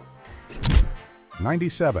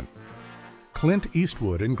 97. Clint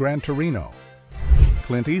Eastwood in Gran Torino.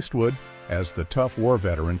 Clint Eastwood, as the tough war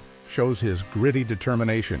veteran, shows his gritty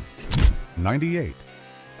determination. 98.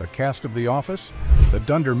 The cast of The Office. The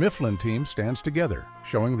Dunder Mifflin team stands together,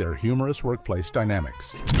 showing their humorous workplace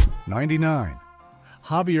dynamics. 99.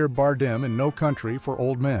 Javier Bardem in No Country for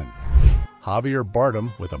Old Men. Javier Bardem,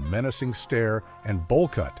 with a menacing stare and bowl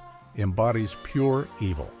cut, embodies pure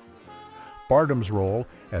evil. Bardem's role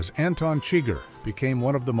as Anton Chigurh became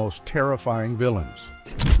one of the most terrifying villains.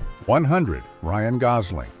 100. Ryan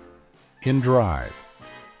Gosling in Drive.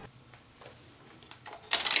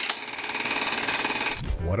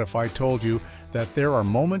 What if I told you that there are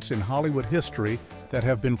moments in Hollywood history that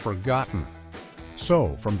have been forgotten?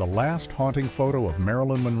 So, from the last haunting photo of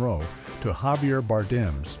Marilyn Monroe to Javier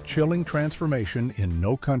Bardem's chilling transformation in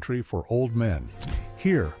No Country for Old Men,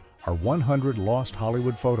 here are 100 lost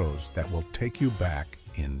Hollywood photos that will take you back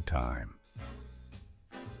in time.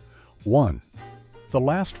 1. The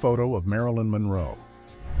last photo of Marilyn Monroe.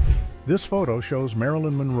 This photo shows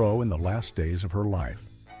Marilyn Monroe in the last days of her life.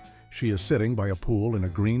 She is sitting by a pool in a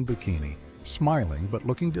green bikini, smiling but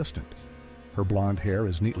looking distant. Her blonde hair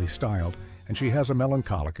is neatly styled, and she has a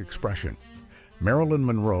melancholic expression. Marilyn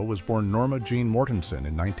Monroe was born Norma Jean Mortensen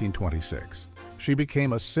in 1926. She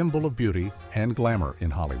became a symbol of beauty and glamour in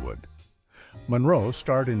Hollywood. Monroe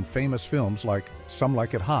starred in famous films like Some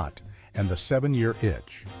Like It Hot and The 7-Year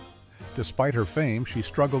Itch. Despite her fame, she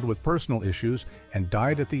struggled with personal issues and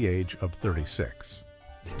died at the age of 36.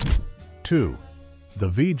 2. The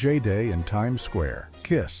VJ Day in Times Square.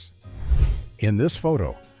 Kiss. In this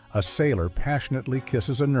photo, a sailor passionately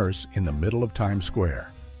kisses a nurse in the middle of Times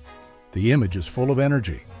Square. The image is full of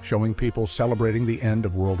energy, showing people celebrating the end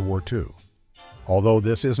of World War II. Although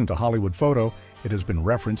this isn't a Hollywood photo, it has been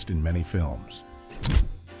referenced in many films.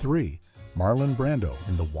 3. Marlon Brando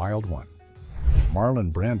in The Wild One.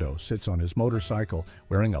 Marlon Brando sits on his motorcycle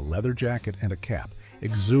wearing a leather jacket and a cap,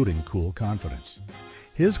 exuding cool confidence.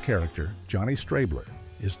 His character, Johnny Strabler,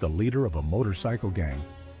 is the leader of a motorcycle gang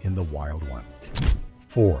in The Wild One.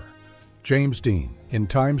 4. James Dean. In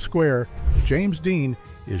Times Square, James Dean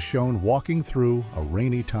is shown walking through a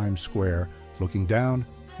rainy Times Square, looking down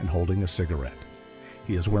and holding a cigarette.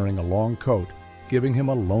 He is wearing a long coat, giving him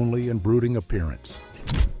a lonely and brooding appearance.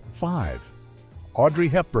 5. Audrey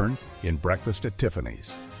Hepburn in Breakfast at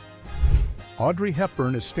Tiffany's. Audrey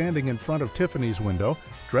Hepburn is standing in front of Tiffany's window,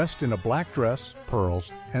 dressed in a black dress,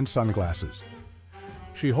 pearls, and sunglasses.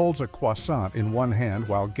 She holds a croissant in one hand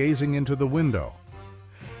while gazing into the window.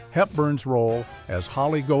 Hepburn's role as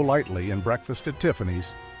Holly Golightly in Breakfast at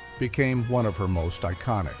Tiffany's became one of her most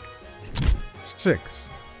iconic. 6.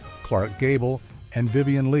 Clark Gable and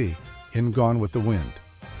Vivien Leigh in Gone with the Wind.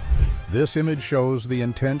 This image shows the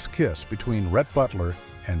intense kiss between Rhett Butler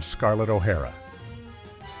and Scarlett O'Hara.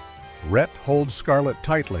 Rhett holds Scarlett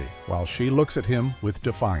tightly while she looks at him with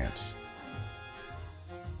defiance.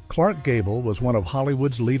 Clark Gable was one of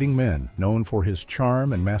Hollywood's leading men, known for his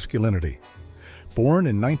charm and masculinity. Born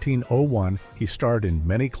in 1901, he starred in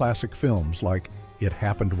many classic films like It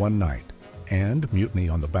Happened One Night and Mutiny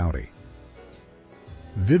on the Bounty.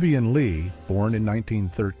 Vivien Leigh, born in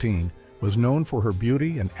 1913, was known for her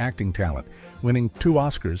beauty and acting talent, winning 2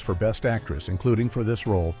 Oscars for Best Actress, including for this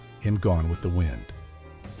role in Gone with the Wind.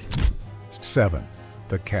 7.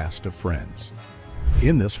 The cast of Friends.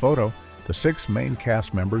 In this photo, the 6 main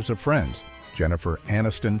cast members of Friends, Jennifer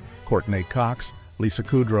Aniston, Courtney Cox, Lisa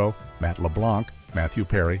Kudrow, Matt LeBlanc, Matthew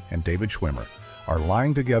Perry, and David Schwimmer, are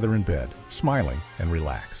lying together in bed, smiling and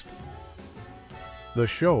relaxed. The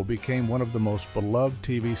show became one of the most beloved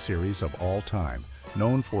TV series of all time,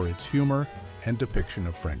 known for its humor and depiction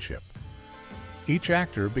of friendship. Each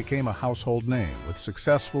actor became a household name with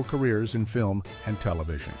successful careers in film and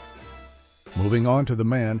television. Moving on to the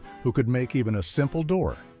man who could make even a simple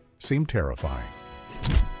door seem terrifying.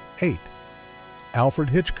 8. Alfred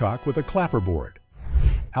Hitchcock with a clapperboard.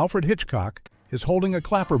 Alfred Hitchcock is holding a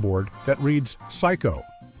clapperboard that reads Psycho,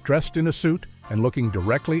 dressed in a suit and looking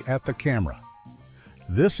directly at the camera.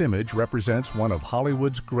 This image represents one of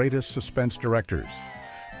Hollywood's greatest suspense directors.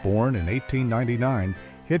 Born in 1899,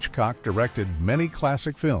 Hitchcock directed many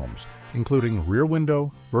classic films, including Rear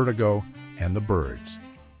Window, Vertigo, and The Birds.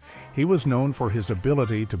 He was known for his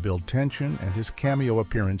ability to build tension and his cameo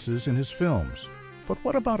appearances in his films. But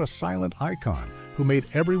what about a silent icon who made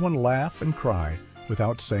everyone laugh and cry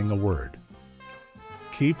without saying a word?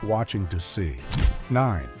 Keep watching to see.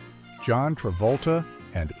 9. John Travolta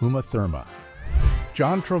and Uma Thurman.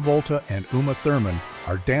 John Travolta and Uma Thurman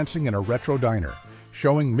are dancing in a retro diner,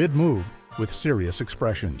 showing mid-move with serious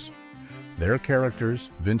expressions. Their characters,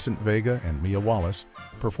 Vincent Vega and Mia Wallace,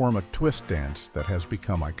 perform a twist dance that has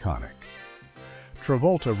become iconic.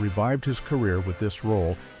 Travolta revived his career with this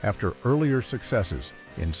role after earlier successes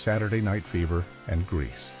in Saturday Night Fever and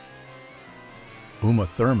Grease. Uma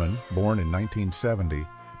Thurman, born in 1970,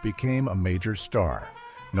 became a major star,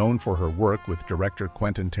 known for her work with director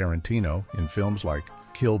Quentin Tarantino in films like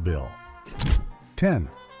Kill Bill. 10.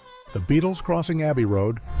 The Beatles crossing Abbey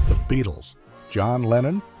Road. The Beatles, John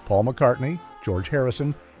Lennon, Paul McCartney, George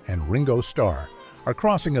Harrison, and Ringo Starr are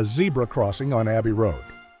crossing a zebra crossing on Abbey Road.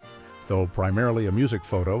 Though primarily a music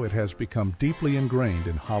photo, it has become deeply ingrained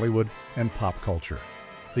in Hollywood and pop culture.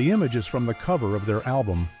 The image is from the cover of their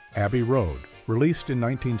album, Abbey Road, released in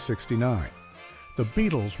 1969. The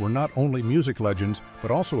Beatles were not only music legends,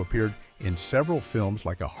 but also appeared in several films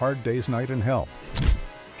like A Hard Day's Night in Hell.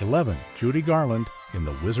 11. Judy Garland in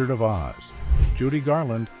The Wizard of Oz. Judy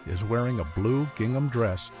Garland is wearing a blue gingham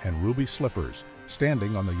dress and ruby slippers,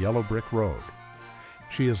 standing on the yellow brick road.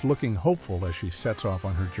 She is looking hopeful as she sets off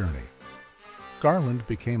on her journey. Garland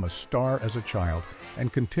became a star as a child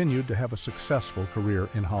and continued to have a successful career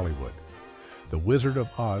in Hollywood. The Wizard of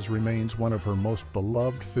Oz remains one of her most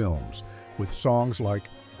beloved films, with songs like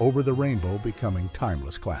Over the Rainbow becoming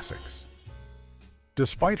timeless classics.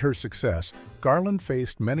 Despite her success, Garland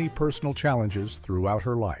faced many personal challenges throughout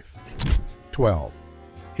her life. 12.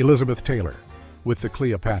 Elizabeth Taylor, with the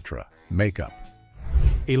Cleopatra makeup.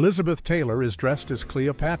 Elizabeth Taylor is dressed as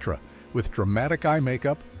Cleopatra, with dramatic eye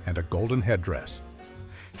makeup and a golden headdress.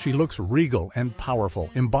 She looks regal and powerful,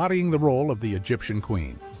 embodying the role of the Egyptian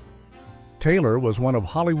queen. Taylor was one of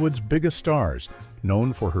Hollywood's biggest stars,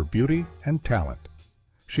 known for her beauty and talent.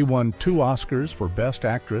 She won 2 Oscars for Best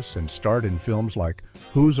Actress and starred in films like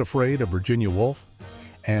Who's Afraid of Virginia Woolf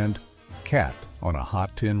and Cat on a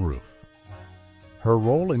Hot Tin Roof. Her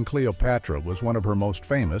role in Cleopatra was one of her most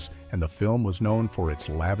famous, and the film was known for its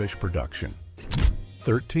lavish production.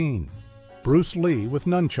 13. Bruce Lee with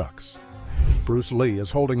nunchucks. Bruce Lee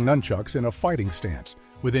is holding nunchucks in a fighting stance,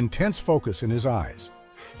 with intense focus in his eyes.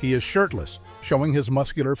 He is shirtless, showing his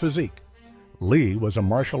muscular physique. Lee was a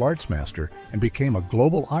martial arts master and became a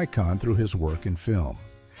global icon through his work in film.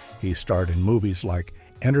 He starred in movies like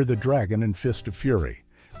Enter the Dragon and Fist of Fury,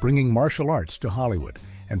 bringing martial arts to Hollywood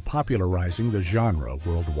and popularizing the genre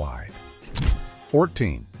worldwide.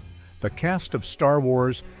 14. The cast of Star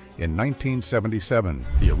Wars in 1977,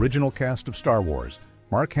 the original cast of Star Wars,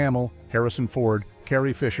 Mark Hamill, Harrison Ford,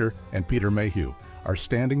 Carrie Fisher, and Peter Mayhew, are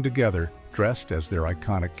standing together dressed as their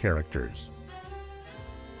iconic characters.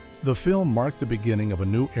 The film marked the beginning of a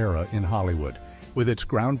new era in Hollywood, with its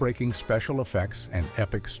groundbreaking special effects and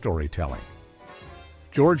epic storytelling.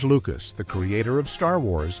 George Lucas, the creator of Star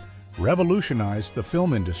Wars, revolutionized the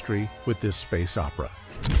film industry with this space opera.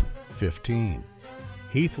 15.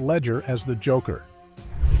 Heath Ledger as the Joker.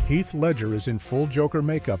 Heath Ledger is in full Joker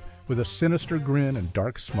makeup with a sinister grin and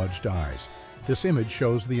dark smudged eyes. This image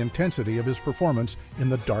shows the intensity of his performance in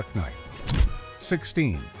The Dark Knight.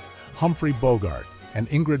 16. Humphrey Bogart and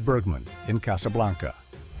Ingrid Bergman in Casablanca.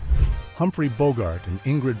 Humphrey Bogart and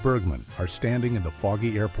Ingrid Bergman are standing in the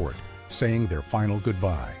foggy airport, saying their final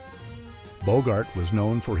goodbye. Bogart was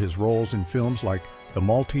known for his roles in films like The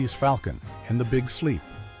Maltese Falcon and The Big Sleep.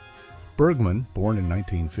 Bergman, born in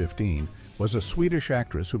 1915, was a Swedish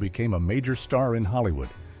actress who became a major star in Hollywood,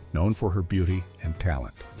 known for her beauty and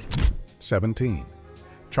talent. 17.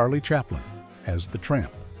 Charlie Chaplin as the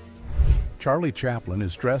Tramp. Charlie Chaplin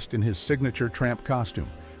is dressed in his signature tramp costume,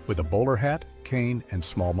 with a bowler hat, cane, and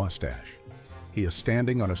small mustache. He is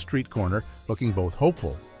standing on a street corner, looking both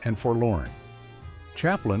hopeful and forlorn.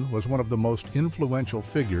 Chaplin was one of the most influential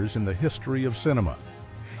figures in the history of cinema.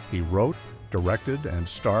 He wrote, directed, and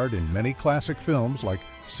starred in many classic films like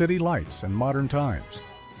City Lights and Modern Times.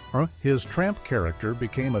 His tramp character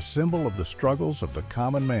became a symbol of the struggles of the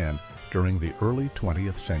common man during the early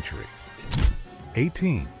 20th century.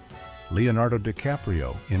 18. Leonardo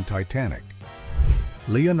DiCaprio in Titanic.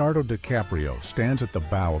 Leonardo DiCaprio stands at the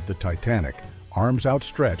bow of the Titanic, arms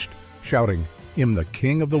outstretched, shouting, "I'm the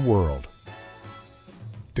king of the world."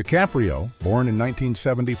 DiCaprio, born in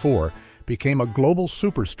 1974, became a global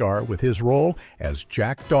superstar with his role as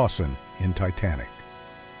Jack Dawson in Titanic.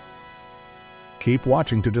 Keep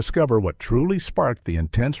watching to discover what truly sparked the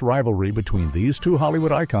intense rivalry between these two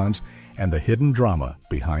Hollywood icons and the hidden drama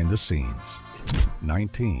behind the scenes.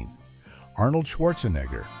 19. Arnold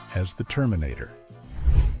Schwarzenegger as the Terminator.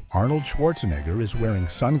 Arnold Schwarzenegger is wearing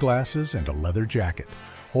sunglasses and a leather jacket,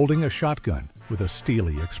 holding a shotgun with a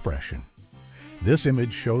steely expression. This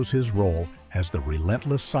image shows his role as the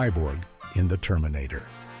relentless cyborg in The Terminator.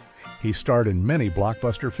 He starred in many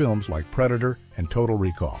blockbuster films like Predator and Total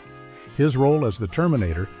Recall. His role as the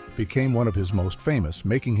Terminator became one of his most famous,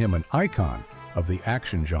 making him an icon of the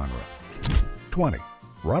action genre. 20.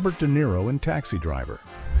 Robert De Niro in Taxi Driver.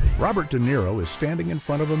 Robert De Niro is standing in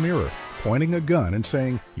front of a mirror, pointing a gun and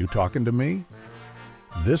saying, "You talking to me?"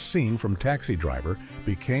 This scene from Taxi Driver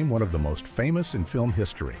became one of the most famous in film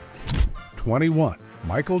history. 21.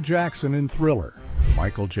 Michael Jackson in Thriller.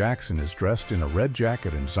 Michael Jackson is dressed in a red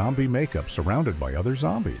jacket and zombie makeup surrounded by other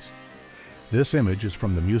zombies. This image is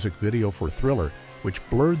from the music video for Thriller, which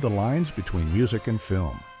blurred the lines between music and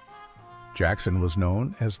film. Jackson was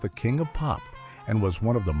known as the King of Pop and was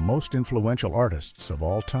one of the most influential artists of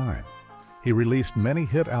all time. He released many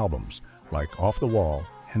hit albums like Off the Wall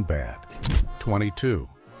and Bad. 22.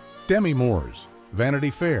 Demi Moore's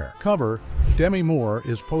Vanity Fair cover. Demi Moore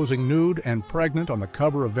is posing nude and pregnant on the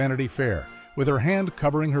cover of Vanity Fair, with her hand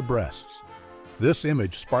covering her breasts. This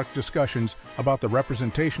image sparked discussions about the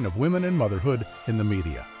representation of women and motherhood in the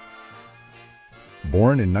media.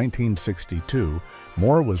 Born in 1962,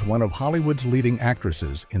 Moore was one of Hollywood's leading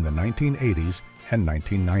actresses in the 1980s and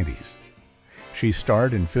 1990s. She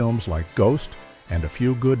starred in films like Ghost and A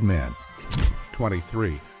Few Good Men.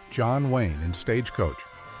 23. John Wayne in Stagecoach.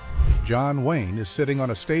 John Wayne is sitting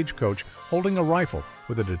on a stagecoach holding a rifle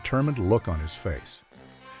with a determined look on his face.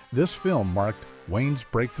 This film marked Wayne's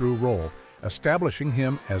breakthrough role establishing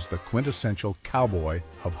him as the quintessential cowboy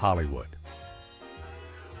of Hollywood.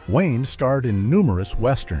 Wayne starred in numerous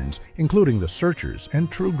westerns, including The Searchers and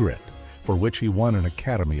True Grit, for which he won an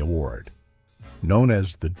Academy Award. Known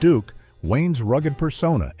as the Duke, Wayne's rugged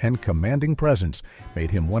persona and commanding presence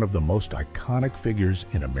made him one of the most iconic figures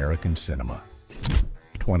in American cinema.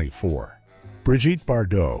 24. Brigitte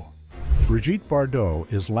Bardot. Brigitte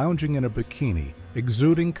Bardot is lounging in a bikini,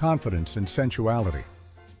 exuding confidence and sensuality.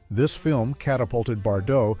 This film catapulted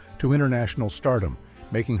Bardot to international stardom,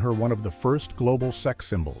 making her one of the first global sex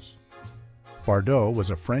symbols. Bardot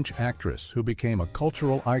was a French actress who became a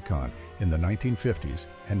cultural icon in the 1950s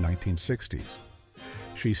and 1960s.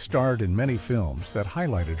 She starred in many films that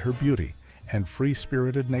highlighted her beauty and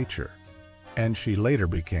free-spirited nature, and she later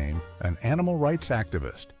became an animal rights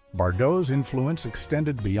activist. Bardot's influence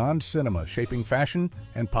extended beyond cinema, shaping fashion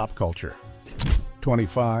and pop culture.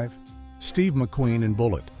 25. Steve McQueen in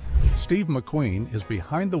Bullitt. Steve McQueen is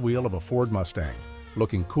behind the wheel of a Ford Mustang,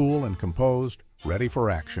 looking cool and composed, ready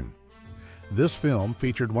for action. This film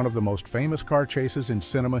featured one of the most famous car chases in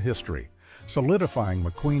cinema history, solidifying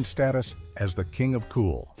McQueen's status as the king of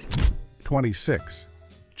cool. 26.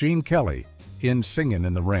 Gene Kelly in Singin'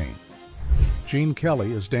 in the Rain. Gene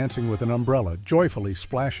Kelly is dancing with an umbrella, joyfully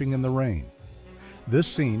splashing in the rain. This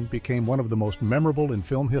scene became one of the most memorable in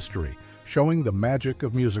film history, showing the magic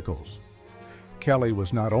of musicals. Kelly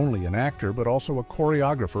was not only an actor but also a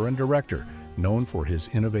choreographer and director, known for his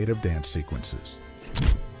innovative dance sequences.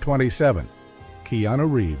 27. Keanu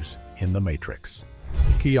Reeves in The Matrix.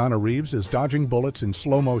 Keanu Reeves is dodging bullets in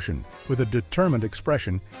slow motion with a determined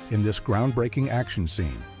expression in this groundbreaking action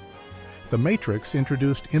scene. The Matrix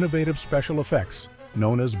introduced innovative special effects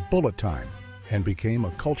known as bullet time and became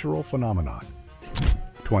a cultural phenomenon.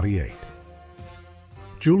 28.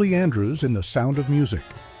 Julie Andrews in The Sound of Music.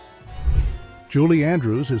 Julie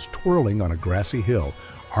Andrews is twirling on a grassy hill,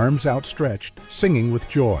 arms outstretched, singing with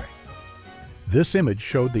joy. This image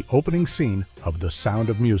showed the opening scene of The Sound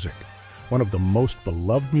of Music, one of the most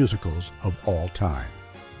beloved musicals of all time.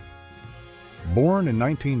 Born in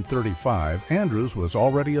 1935, Andrews was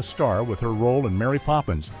already a star with her role in Mary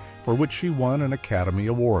Poppins, for which she won an Academy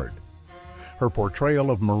Award. Her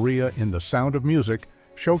portrayal of Maria in The Sound of Music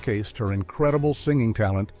showcased her incredible singing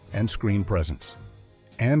talent and screen presence.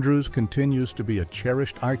 Andrews continues to be a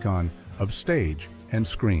cherished icon of stage and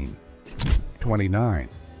screen. 29.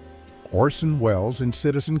 Orson Welles in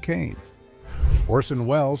Citizen Kane. Orson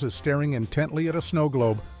Welles is staring intently at a snow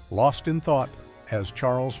globe, lost in thought as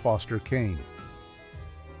Charles Foster Kane.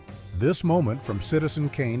 This moment from Citizen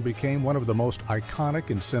Kane became one of the most iconic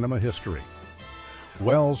in cinema history.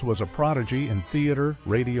 Welles was a prodigy in theater,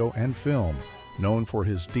 radio, and film, known for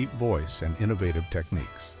his deep voice and innovative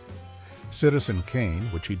techniques. Citizen Kane,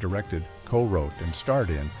 which he directed, co-wrote, and starred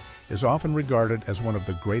in, is often regarded as one of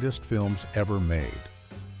the greatest films ever made.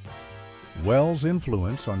 Welles'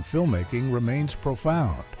 influence on filmmaking remains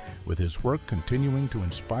profound, with his work continuing to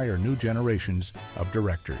inspire new generations of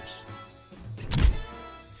directors.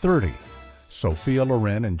 30. Sophia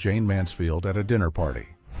Loren and Jane Mansfield at a dinner party.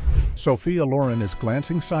 Sophia Loren is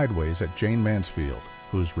glancing sideways at Jane Mansfield,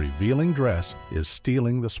 whose revealing dress is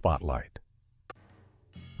stealing the spotlight.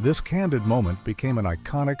 This candid moment became an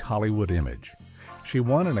iconic Hollywood image. She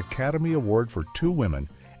won an Academy Award for 2 women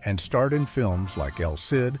and starred in films like El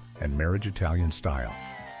Cid and Marriage Italian Style.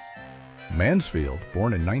 Mansfield,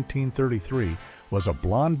 born in 1933, was a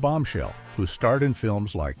blonde bombshell who starred in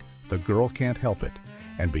films like The Girl Can't Help It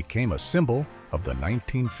and became a symbol of the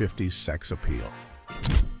 1950s sex appeal.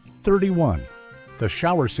 31. The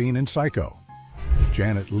shower scene in Psycho.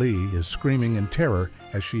 Janet Leigh is screaming in terror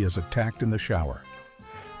as she is attacked in the shower.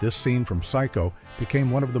 This scene from Psycho became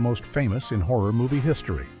one of the most famous in horror movie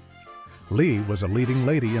history. Leigh was a leading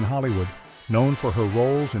lady in Hollywood, known for her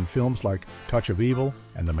roles in films like Touch of Evil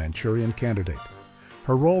and The Manchurian Candidate.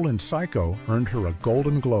 Her role in Psycho earned her a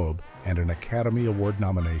Golden Globe and an Academy Award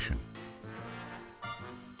nomination.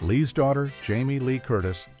 Leigh's daughter, Jamie Lee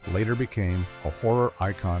Curtis, later became a horror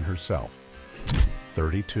icon herself.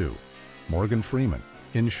 32. Morgan Freeman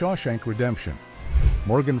in Shawshank Redemption.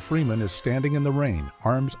 Morgan Freeman is standing in the rain,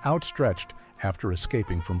 arms outstretched after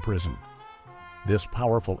escaping from prison. This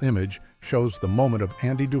powerful image shows the moment of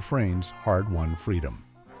Andy Dufresne's hard-won freedom.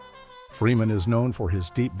 Freeman is known for his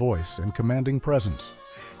deep voice and commanding presence.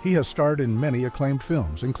 He has starred in many acclaimed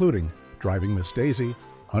films, including Driving Miss Daisy,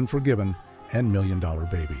 Unforgiven, and $1 Million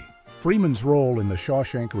Baby. Freeman's role in The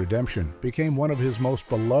Shawshank Redemption became one of his most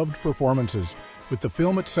beloved performances, with the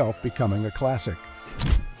film itself becoming a classic.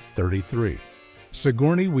 33.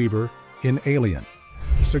 Sigourney Weaver in Alien.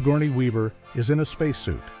 Sigourney Weaver is in a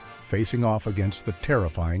spacesuit, facing off against the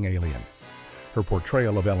terrifying alien. Her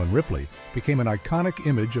portrayal of Ellen Ripley became an iconic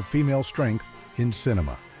image of female strength in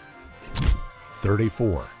cinema.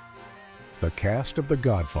 34. The cast of The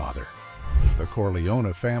Godfather. The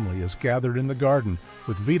Corleone family is gathered in the garden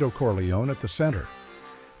with Vito Corleone at the center.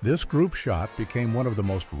 This group shot became one of the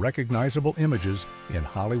most recognizable images in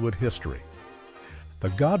Hollywood history. The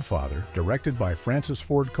Godfather, directed by Francis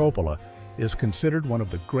Ford Coppola, is considered one of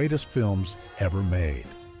the greatest films ever made.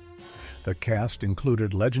 The cast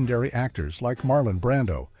included legendary actors like Marlon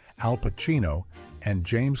Brando, Al Pacino, and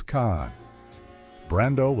James Caan.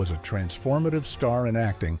 Brando was a transformative star in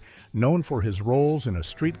acting, known for his roles in A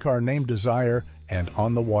Streetcar Named Desire and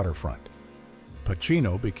On the Waterfront.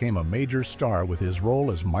 Pacino became a major star with his role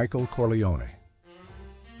as Michael Corleone.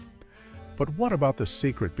 But what about the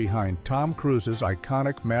secret behind Tom Cruise's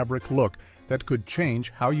iconic Maverick look that could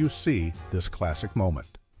change how you see this classic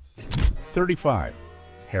moment? 35.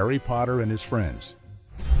 Harry Potter and his friends.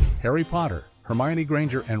 Harry Potter, Hermione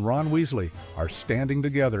Granger, and Ron Weasley are standing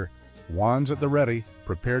together, wands at the ready,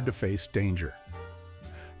 prepared to face danger.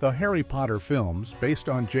 The Harry Potter films, based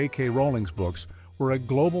on J.K. Rowling's books, were a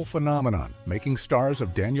global phenomenon, making stars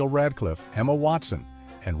of Daniel Radcliffe, Emma Watson,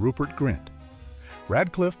 and Rupert Grint.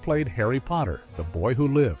 Radcliffe played Harry Potter, the boy who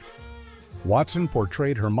lived. Watson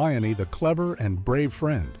portrayed Hermione, the clever and brave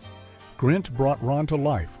friend. Grint brought Ron to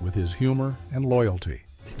life with his humor and loyalty.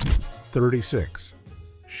 36.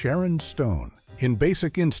 Sharon Stone. In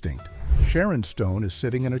Basic Instinct, Sharon Stone is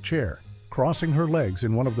sitting in a chair, crossing her legs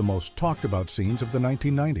in one of the most talked-about scenes of the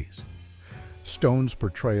 1990s. Stone's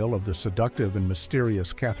portrayal of the seductive and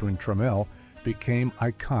mysterious Catherine Tremell became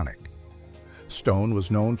iconic. Stone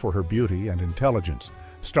was known for her beauty and intelligence,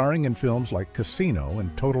 starring in films like Casino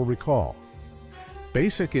and Total Recall.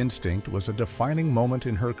 Basic Instinct was a defining moment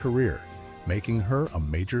in her career, making her a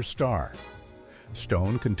major star.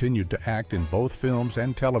 Stone continued to act in both films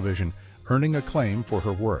and television, earning acclaim for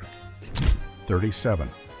her work. 37.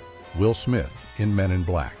 Will Smith in Men in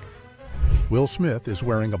Black. Will Smith is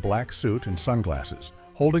wearing a black suit and sunglasses,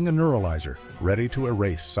 holding a neuralizer, ready to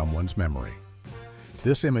erase someone's memory.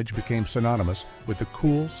 This image became synonymous with the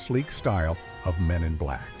cool, sleek style of Men in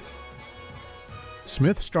Black.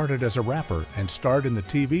 Smith started as a rapper and starred in the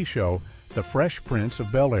TV show The Fresh Prince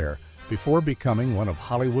of Bel-Air before becoming one of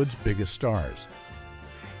Hollywood's biggest stars.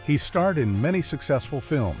 He starred in many successful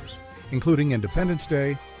films, including Independence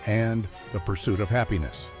Day and The Pursuit of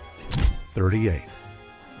Happiness. 38.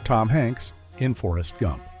 Tom Hanks in Forrest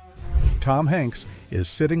Gump. Tom Hanks is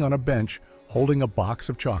sitting on a bench holding a box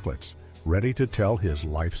of chocolates, ready to tell his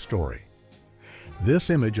life story. This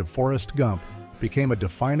image of Forrest Gump became a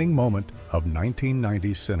defining moment of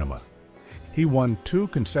 1990s cinema. He won 2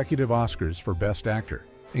 consecutive Oscars for Best Actor,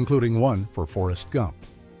 including one for Forrest Gump.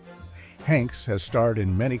 Hanks has starred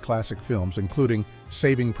in many classic films, including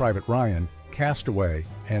Saving Private Ryan, Castaway,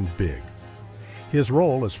 and Big. His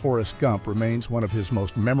role as Forrest Gump remains one of his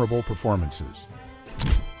most memorable performances.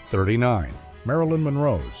 39. Marilyn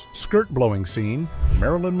Monroe's skirt-blowing scene.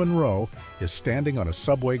 Marilyn Monroe is standing on a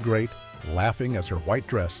subway grate, laughing as her white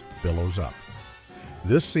dress billows up.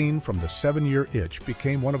 This scene from The 7-Year Itch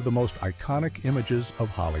became one of the most iconic images of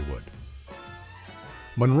Hollywood.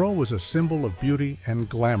 Monroe was a symbol of beauty and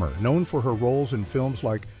glamour, known for her roles in films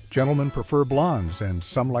like Gentlemen Prefer Blondes and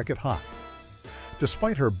Some Like It Hot.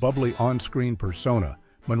 Despite her bubbly on-screen persona,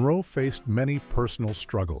 Monroe faced many personal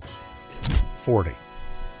struggles. 40.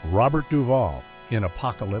 Robert Duvall in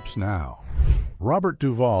Apocalypse Now. Robert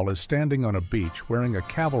Duvall is standing on a beach wearing a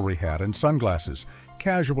cavalry hat and sunglasses,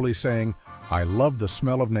 casually saying, "I love the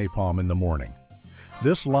smell of napalm in the morning."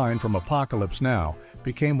 This line from Apocalypse Now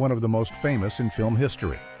became one of the most famous in film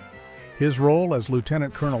history. His role as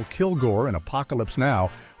Lieutenant Colonel Kilgore in Apocalypse Now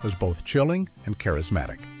was both chilling and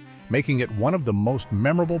charismatic, making it one of the most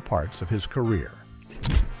memorable parts of his career.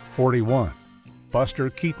 41. Buster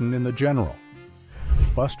Keaton in The General.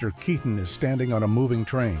 Buster Keaton is standing on a moving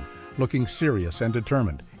train, looking serious and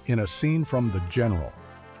determined, in a scene from The General.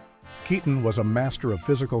 Keaton was a master of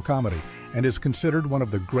physical comedy and is considered one of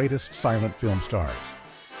the greatest silent film stars.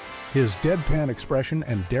 His deadpan expression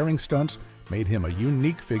and daring stunts made him a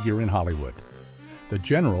unique figure in Hollywood. The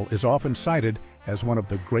General is often cited as one of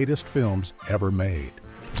the greatest films ever made.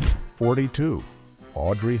 42.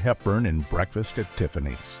 Audrey Hepburn in Breakfast at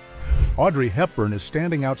Tiffany's. Audrey Hepburn is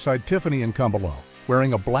standing outside Tiffany in Cumberland,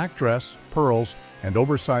 wearing a black dress, pearls, and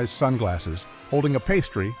oversized sunglasses, holding a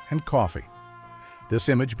pastry and coffee. This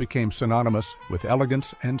image became synonymous with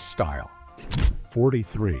elegance and style.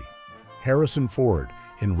 43. Harrison Ford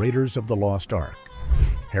in Raiders of the Lost Ark.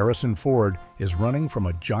 Harrison Ford is running from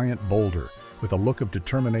a giant boulder with a look of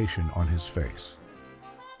determination on his face.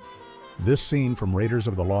 This scene from Raiders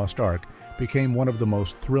of the Lost Ark became one of the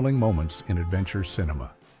most thrilling moments in adventure cinema.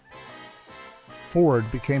 Ford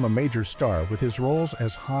became a major star with his roles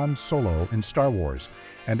as Han Solo in Star Wars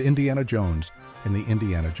and Indiana Jones in the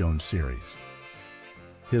Indiana Jones series.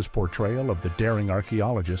 His portrayal of the daring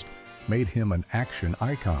archaeologist made him an action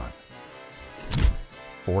icon.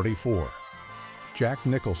 44. Jack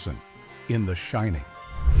Nicholson in The Shining.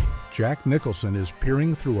 Jack Nicholson is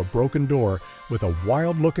peering through a broken door with a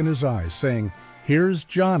wild look in his eyes, saying, "Here's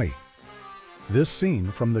Johnny." This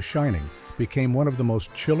scene from The Shining became one of the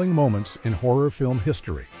most chilling moments in horror film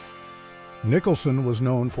history. Nicholson was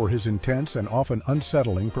known for his intense and often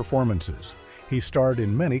unsettling performances. He starred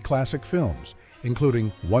in many classic films,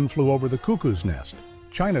 including One Flew Over the Cuckoo's Nest,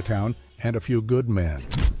 Chinatown, and A Few Good Men.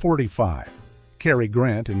 45. Cary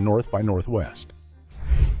Grant in North by Northwest.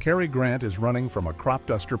 Cary Grant is running from a crop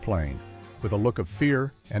duster plane with a look of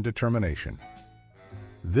fear and determination.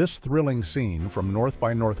 This thrilling scene from North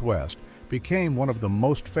by Northwest became one of the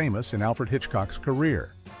most famous in Alfred Hitchcock's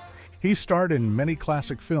career. He starred in many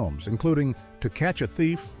classic films, including To Catch a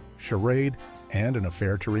Thief, Charade, and An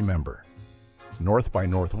Affair to Remember. North by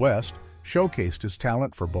Northwest showcased his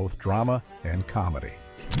talent for both drama and comedy.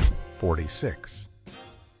 46.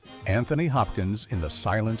 Anthony Hopkins in The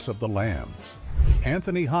Silence of the Lambs.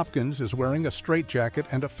 Anthony Hopkins is wearing a straitjacket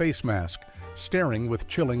and a face mask, staring with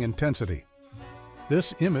chilling intensity.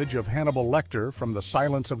 This image of Hannibal Lecter from The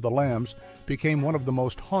Silence of the Lambs became one of the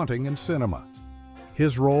most haunting in cinema.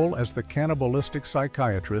 His role as the cannibalistic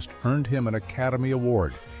psychiatrist earned him an Academy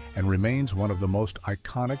Award and remains one of the most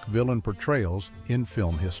iconic villain portrayals in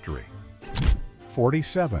film history.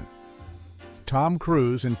 47. Tom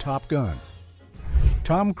Cruise in Top Gun.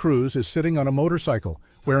 Tom Cruise is sitting on a motorcycle,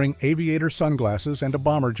 wearing aviator sunglasses and a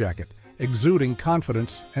bomber jacket, exuding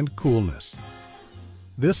confidence and coolness.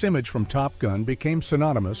 This image from Top Gun became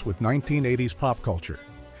synonymous with 1980s pop culture.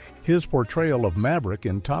 His portrayal of Maverick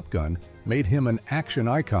in Top Gun made him an action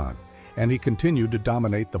icon, and he continued to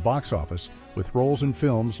dominate the box office with roles in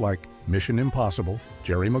films like Mission Impossible,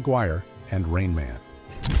 Jerry Maguire, and Rain Man.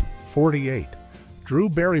 48. Drew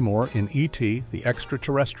Barrymore in E.T. the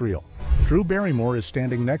Extraterrestrial. Drew Barrymore is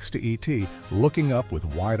standing next to E.T., looking up with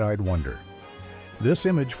wide-eyed wonder. This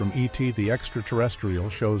image from E.T. the Extraterrestrial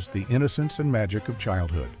shows the innocence and magic of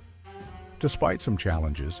childhood. Despite some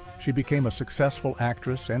challenges, she became a successful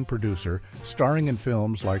actress and producer, starring in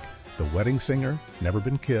films like The Wedding Singer, Never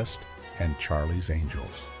Been Kissed, and Charlie's Angels.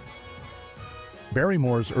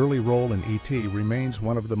 Barrymore's early role in E.T. remains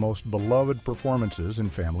one of the most beloved performances in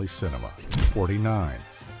family cinema. 49.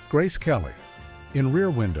 Grace Kelly. In Rear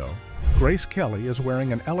Window, Grace Kelly is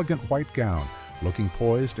wearing an elegant white gown, looking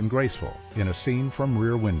poised and graceful in a scene from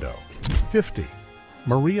Rear Window. 50.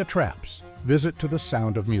 Maria Trapp's Visit to the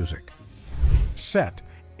Sound of Music. Set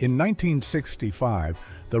in 1965,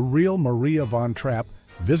 the real Maria von Trapp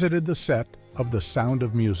visited the set of The Sound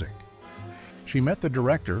of Music. She met the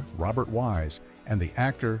director, Robert Wise, and the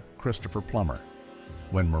actor, Christopher Plummer.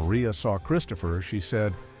 When Maria saw Christopher, she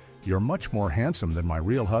said, "You're much more handsome than my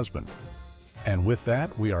real husband." And with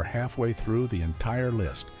that, we are halfway through the entire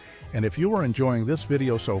list. And if you are enjoying this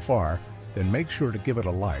video so far, then make sure to give it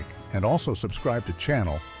a like and also subscribe to the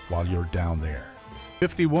channel while you're down there.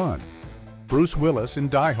 51. Bruce Willis in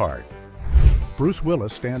Die Hard. Bruce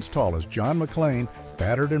Willis stands tall as John McClane,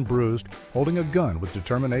 battered and bruised, holding a gun with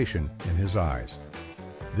determination in his eyes.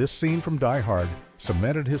 This scene from Die Hard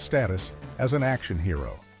cemented his status as an action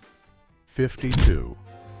hero. 52.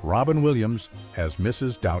 Robin Williams as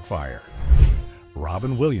Mrs. Doubtfire.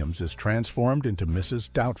 Robin Williams is transformed into Mrs.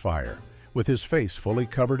 Doubtfire, with his face fully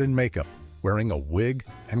covered in makeup, wearing a wig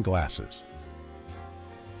and glasses.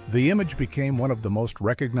 The image became one of the most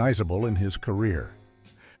recognizable in his career.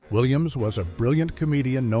 Williams was a brilliant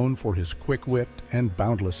comedian known for his quick wit and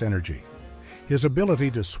boundless energy. His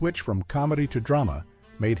ability to switch from comedy to drama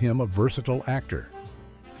made him a versatile actor.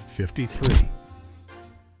 53.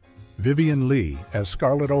 Vivien Leigh as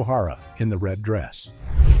Scarlett O'Hara in The Red Dress.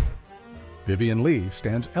 Vivien Leigh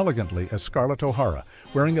stands elegantly as Scarlett O'Hara,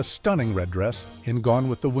 wearing a stunning red dress in Gone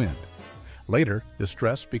with the Wind. Later, this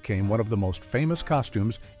dress became one of the most famous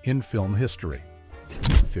costumes in film history.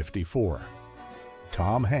 54.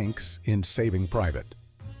 Tom Hanks in Saving Private.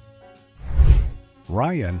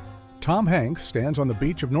 Ryan. Tom Hanks stands on the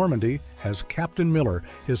beach of Normandy as Captain Miller,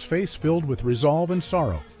 his face filled with resolve and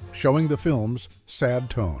sorrow, showing the film's sad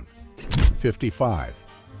tone. 55.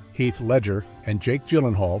 Heath Ledger and Jake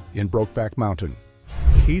Gyllenhaal in Brokeback Mountain.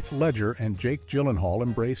 Heath Ledger and Jake Gyllenhaal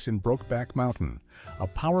embrace in Brokeback Mountain, a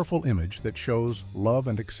powerful image that shows love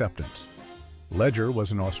and acceptance. Ledger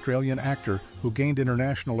was an Australian actor who gained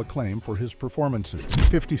international acclaim for his performances.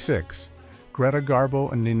 56. Greta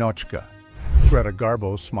Garbo and Ninotchka. Greta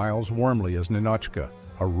Garbo smiles warmly as Ninotchka,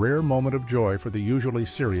 a rare moment of joy for the usually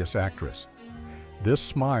serious actress. This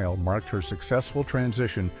smile marked her successful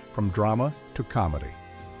transition from drama to comedy.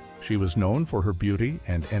 She was known for her beauty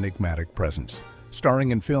and enigmatic presence,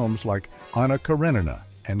 starring in films like Anna Karenina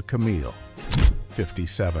and Camille.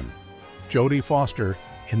 57. Jodie Foster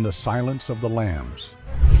in The Silence of the Lambs.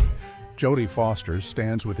 Jodie Foster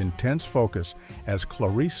stands with intense focus as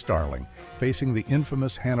Clarice Starling, facing the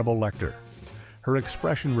infamous Hannibal Lecter. Her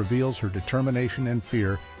expression reveals her determination and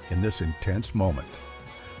fear in this intense moment.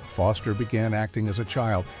 Foster began acting as a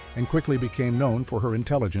child and quickly became known for her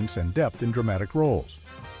intelligence and depth in dramatic roles.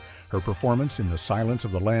 Her performance in The Silence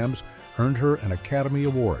of the Lambs earned her an Academy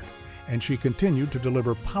Award, and she continued to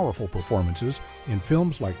deliver powerful performances in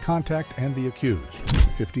films like Contact and The Accused.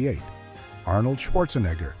 58. Arnold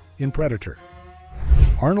Schwarzenegger in Predator.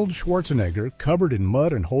 Arnold Schwarzenegger, covered in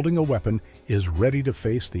mud and holding a weapon, is ready to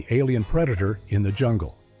face the alien predator in the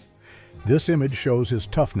jungle. This image shows his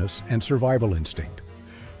toughness and survival instinct.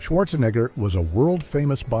 Schwarzenegger was a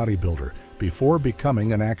world-famous bodybuilder before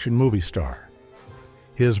becoming an action movie star.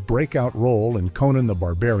 His breakout role in Conan the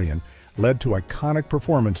Barbarian led to iconic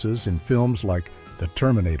performances in films like The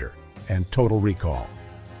Terminator and Total Recall.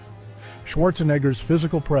 Schwarzenegger's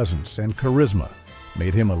physical presence and charisma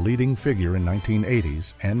made him a leading figure in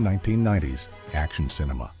 1980s and 1990s action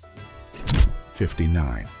cinema.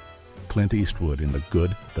 59. Clint Eastwood in The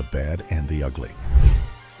Good, the Bad, and the Ugly.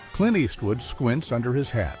 Clint Eastwood squints under his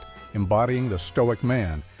hat, embodying the stoic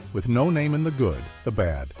man with no name in the good, the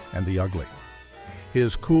bad, and the ugly.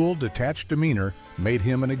 His cool, detached demeanor made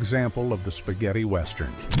him an example of the spaghetti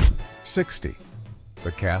western. 60.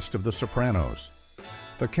 The cast of The Sopranos.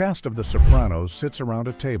 The cast of The Sopranos sits around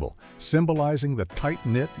a table, symbolizing the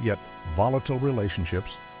tight-knit yet volatile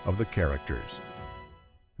relationships of the characters.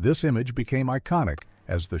 This image became iconic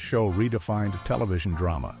as the show redefined television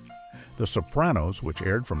drama. The Sopranos, which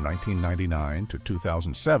aired from 1999 to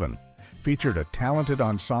 2007, featured a talented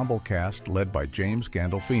ensemble cast led by James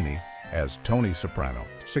Gandolfini as Tony Soprano.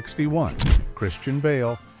 61. Christian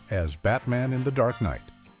Bale as Batman in The Dark Knight.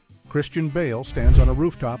 Christian Bale stands on a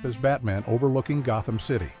rooftop as Batman overlooking Gotham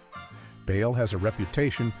City. Bale has a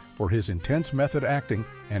reputation for his intense method acting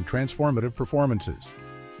and transformative performances.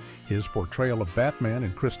 His portrayal of Batman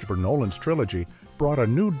in Christopher Nolan's trilogy brought a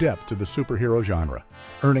new depth to the superhero genre,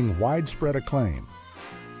 earning widespread acclaim.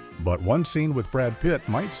 But one scene with Brad Pitt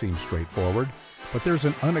might seem straightforward, but there's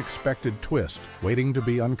an unexpected twist waiting to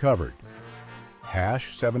be uncovered.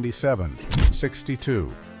 77.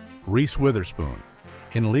 62. Reese Witherspoon.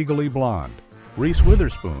 In Legally Blonde, Reese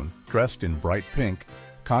Witherspoon, dressed in bright pink,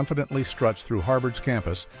 confidently struts through Harvard's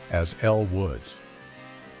campus as Elle Woods.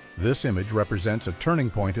 This image represents a turning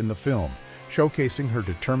point in the film, showcasing her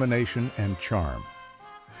determination and charm.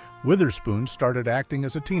 Witherspoon started acting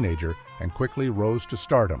as a teenager and quickly rose to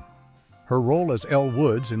stardom. Her role as Elle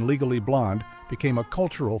Woods in Legally Blonde became a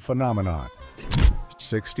cultural phenomenon.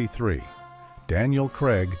 63. Daniel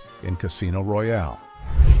Craig in Casino Royale.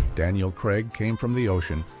 Daniel Craig came from the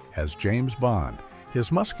ocean as James Bond,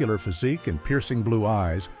 his muscular physique and piercing blue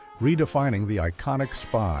eyes redefining the iconic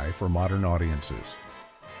spy for modern audiences.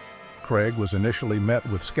 Craig was initially met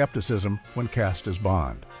with skepticism when cast as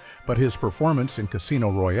Bond, but his performance in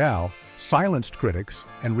Casino Royale silenced critics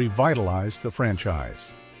and revitalized the franchise.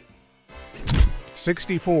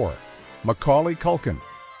 64. Macaulay Culkin.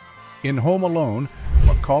 In Home Alone,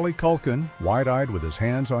 Macaulay Culkin, wide-eyed with his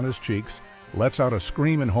hands on his cheeks, lets out a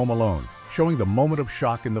scream in Home Alone, showing the moment of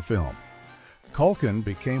shock in the film. Culkin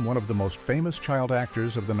became one of the most famous child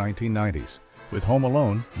actors of the 1990s, with Home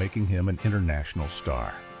Alone making him an international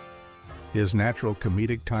star. His natural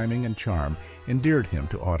comedic timing and charm endeared him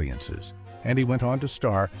to audiences, and he went on to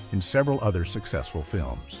star in several other successful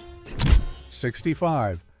films.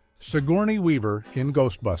 65. Sigourney Weaver in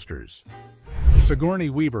Ghostbusters. Sigourney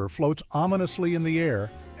Weaver floats ominously in the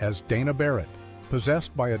air as Dana Barrett,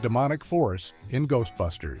 possessed by a demonic force in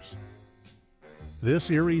Ghostbusters.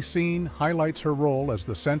 This eerie scene highlights her role as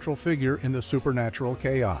the central figure in the supernatural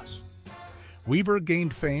chaos. Weaver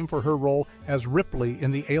gained fame for her role as Ripley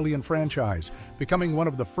in the Alien franchise, becoming one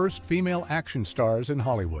of the first female action stars in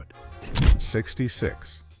Hollywood.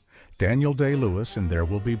 66. Daniel Day-Lewis in There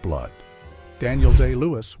Will Be Blood. Daniel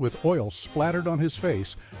Day-Lewis, with oil splattered on his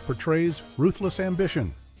face, portrays ruthless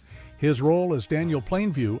ambition. His role as Daniel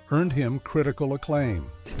Plainview earned him critical acclaim.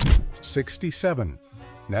 67.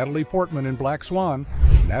 Natalie Portman in Black Swan.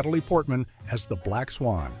 Natalie Portman as the Black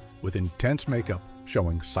Swan, with intense makeup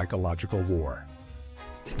showing psychological war.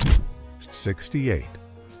 68.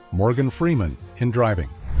 Morgan Freeman in Driving.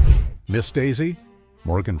 Miss Daisy,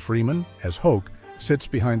 Morgan Freeman as Hoke, sits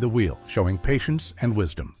behind the wheel, showing patience and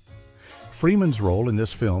wisdom. Freeman's role in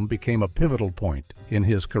this film became a pivotal point in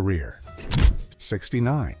his career.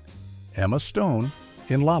 69. Emma Stone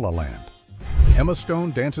in La La Land. Emma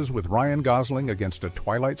Stone dances with Ryan Gosling against a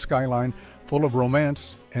twilight skyline full of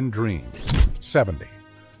romance and dreams. 70.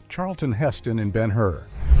 Charlton Heston in Ben-Hur.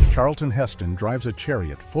 Charlton Heston drives a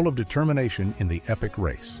chariot full of determination in the epic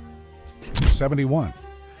race. 71.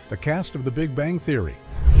 The cast of The Big Bang Theory.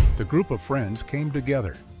 The group of friends came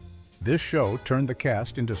together. This show turned the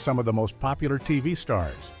cast into some of the most popular TV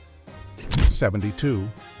stars. 72.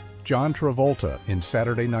 John Travolta in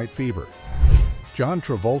Saturday Night Fever. John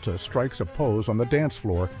Travolta strikes a pose on the dance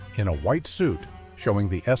floor in a white suit, showing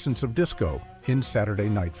the essence of disco in Saturday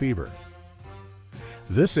Night Fever.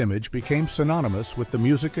 This image became synonymous with the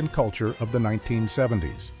music and culture of the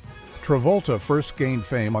 1970s. Travolta first gained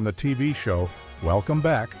fame on the TV show Welcome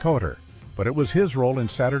Back, Kotter, but it was his role in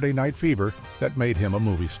Saturday Night Fever that made him a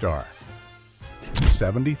movie star.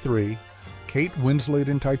 73. Kate Winslet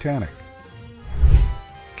in Titanic.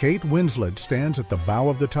 Kate Winslet stands at the bow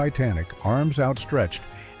of the Titanic, arms outstretched,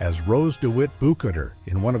 as Rose DeWitt Bukater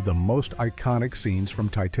in one of the most iconic scenes from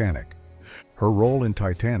Titanic. Her role in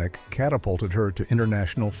Titanic catapulted her to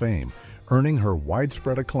international fame, earning her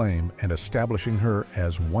widespread acclaim and establishing her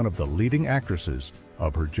as one of the leading actresses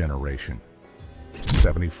of her generation.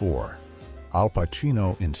 74. Al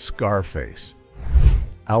Pacino in Scarface.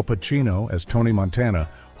 Al Pacino, as Tony Montana,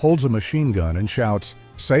 holds a machine gun and shouts,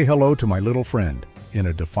 "Say hello to my little friend," in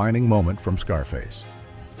a defining moment from Scarface.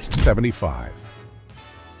 75.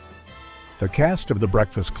 The cast of The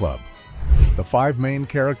Breakfast Club. The 5 main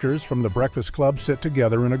characters from The Breakfast Club sit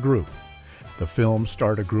together in a group. The film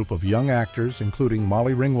starred a group of young actors, including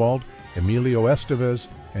Molly Ringwald, Emilio Estevez,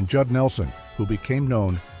 and Judd Nelson, who became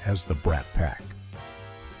known as the Brat Pack.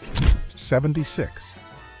 76.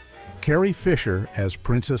 Carrie Fisher as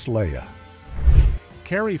Princess Leia.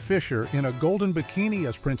 Carrie Fisher, in a golden bikini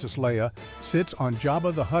as Princess Leia, sits on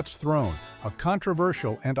Jabba the Hutt's throne, a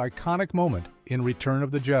controversial and iconic moment in Return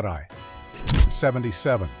of the Jedi.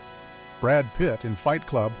 77. Brad Pitt in Fight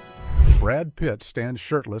Club. Brad Pitt stands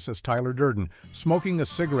shirtless as Tyler Durden, smoking a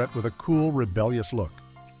cigarette with a cool, rebellious look.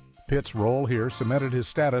 Pitt's role here cemented his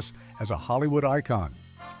status as a Hollywood icon.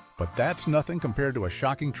 But that's nothing compared to a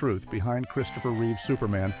shocking truth behind Christopher Reeve's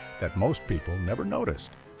Superman that most people never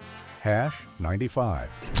noticed. 95.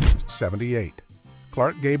 78.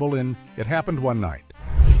 Clark Gable in It Happened One Night.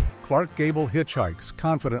 Clark Gable hitchhikes,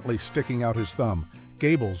 confidently sticking out his thumb.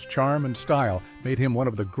 Gable's charm and style made him one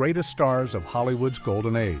of the greatest stars of Hollywood's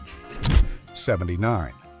golden age.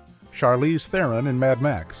 79. Charlize Theron in Mad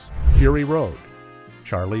Max, Fury Road.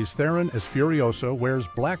 Charlize Theron as Furiosa wears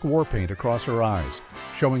black war paint across her eyes,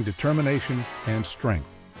 showing determination and strength.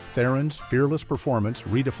 Theron's fearless performance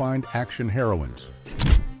redefined action heroines.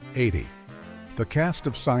 80. The cast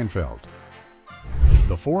of Seinfeld.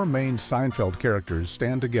 The 4 main Seinfeld characters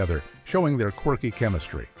stand together, showing their quirky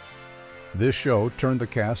chemistry. This show turned the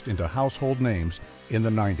cast into household names in the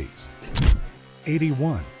 90s.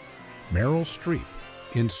 81. Meryl Streep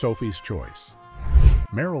in Sophie's Choice.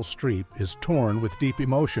 Meryl Streep is torn with deep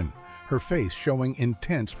emotion, her face showing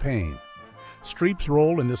intense pain. Streep's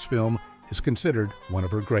role in this film is considered one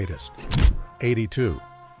of her greatest. 82.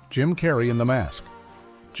 Jim Carrey in The Mask.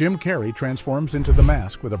 Jim Carrey transforms into the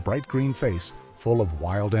mask with a bright green face full of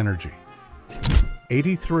wild energy.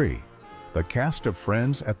 83. The cast of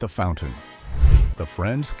Friends at the Fountain. The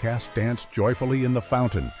Friends cast dance joyfully in the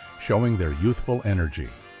fountain, showing their youthful energy.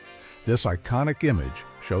 This iconic image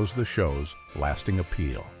shows the show's lasting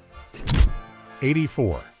appeal.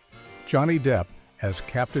 84. Johnny Depp as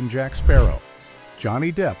Captain Jack Sparrow.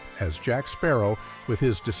 Johnny Depp as Jack Sparrow, with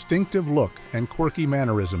his distinctive look and quirky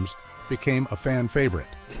mannerisms, became a fan favorite.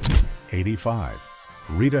 85.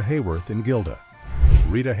 Rita Hayworth in Gilda.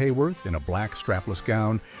 Rita Hayworth, in a black strapless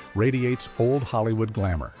gown, radiates old Hollywood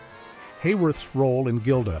glamour. Hayworth's role in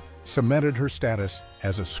Gilda cemented her status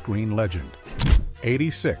as a screen legend.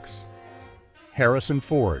 86. Harrison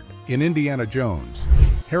Ford in Indiana Jones.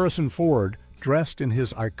 Harrison Ford, dressed in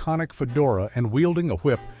his iconic fedora and wielding a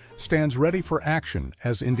whip, stands ready for action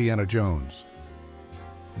as Indiana Jones.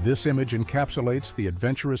 This image encapsulates the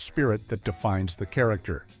adventurous spirit that defines the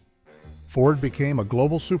character. Ford became a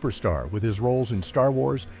global superstar with his roles in Star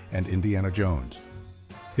Wars and Indiana Jones.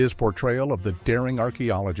 His portrayal of the daring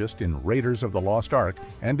archaeologist in Raiders of the Lost Ark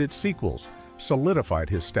and its sequels solidified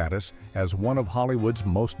his status as one of Hollywood's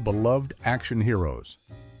most beloved action heroes.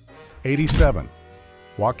 87.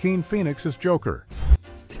 Joaquin Phoenix as Joker.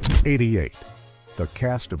 88. The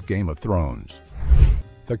cast of Game of Thrones.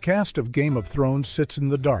 The cast of Game of Thrones sits in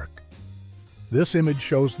the dark. This image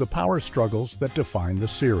shows the power struggles that define the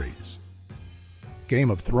series. Game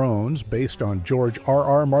of Thrones, based on George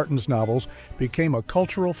R.R. Martin's novels, became a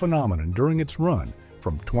cultural phenomenon during its run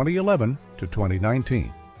from 2011 to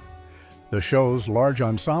 2019. The show's large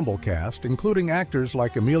ensemble cast, including actors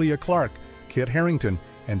like Emilia Clarke, Kit Harington,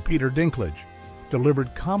 and Peter Dinklage,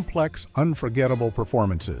 delivered complex, unforgettable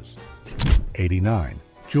performances. 89.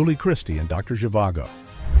 Julie Christie in Dr. Zhivago.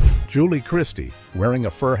 Julie Christie, wearing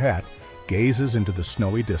a fur hat, gazes into the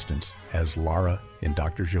snowy distance as Lara in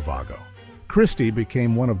Dr. Zhivago. Christie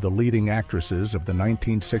became one of the leading actresses of the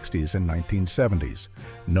 1960s and 1970s,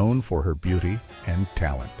 known for her beauty and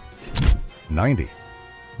talent. 90.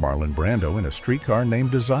 Marlon Brando in A Streetcar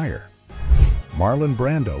Named Desire. Marlon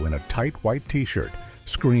Brando in a tight white t-shirt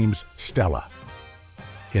screams Stella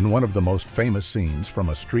in one of the most famous scenes from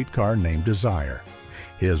A Streetcar Named Desire.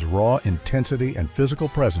 His raw intensity and physical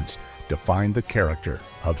presence defined the character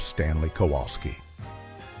of Stanley Kowalski.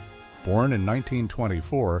 Born in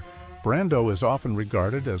 1924, Brando is often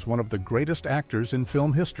regarded as one of the greatest actors in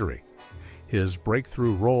film history. His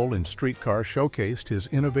breakthrough role in Streetcar showcased his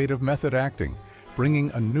innovative method acting,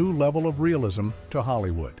 bringing a new level of realism to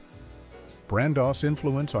Hollywood. Brando's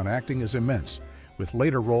influence on acting is immense, with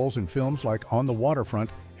later roles in films like On the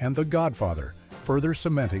Waterfront and The Godfather further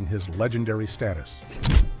cementing his legendary status.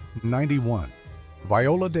 91.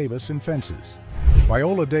 Viola Davis in Fences.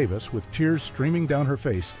 Viola Davis, with tears streaming down her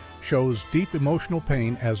face, shows deep emotional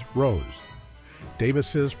pain as Rose.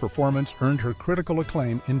 Davis's performance earned her critical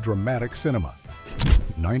acclaim in dramatic cinema.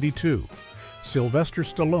 92. Sylvester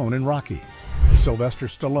Stallone in Rocky. Sylvester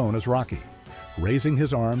Stallone as Rocky, raising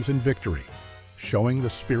his arms in victory, showing the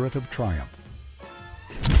spirit of triumph.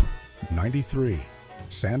 93.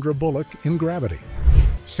 Sandra Bullock in Gravity.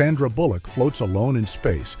 Sandra Bullock floats alone in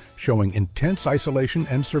space, showing intense isolation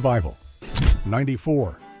and survival.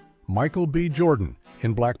 94. Michael B. Jordan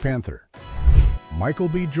in Black Panther. Michael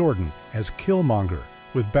B. Jordan as Killmonger,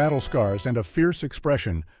 with battle scars and a fierce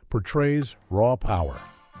expression, portrays raw power.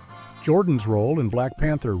 Jordan's role in Black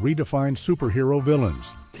Panther redefined superhero villains.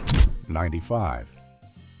 95.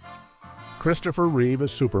 Christopher Reeve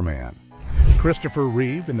as Superman. Christopher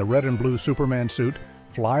Reeve, in the red and blue Superman suit,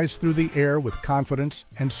 flies through the air with confidence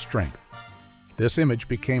and strength. This image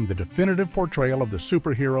became the definitive portrayal of the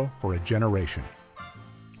superhero for a generation.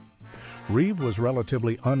 Reeve was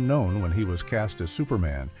relatively unknown when he was cast as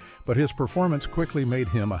Superman, but his performance quickly made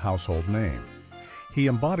him a household name. He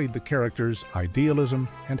embodied the character's idealism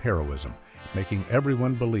and heroism, making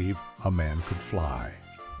everyone believe a man could fly.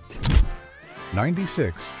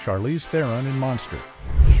 96. Charlize Theron in Monster.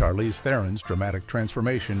 Charlize Theron's dramatic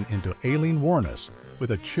transformation into Aileen Wuornos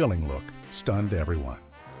with a chilling look stunned everyone.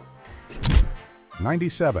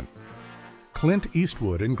 97. Clint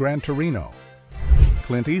Eastwood in Gran Torino.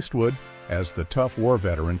 Clint Eastwood, as the tough war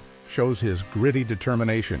veteran, shows his gritty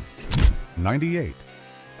determination. 98.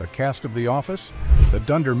 The cast of The Office. The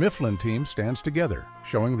Dunder Mifflin team stands together,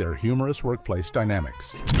 showing their humorous workplace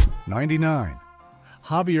dynamics. 99.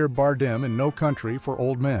 Javier Bardem in No Country for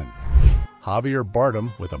Old Men. Javier Bardem,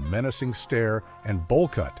 with a menacing stare and bowl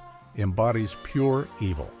cut, embodies pure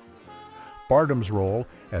evil. Bardem's role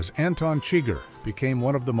as Anton Chigurh became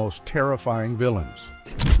one of the most terrifying villains.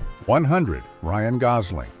 100. Ryan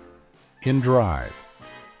Gosling in Drive.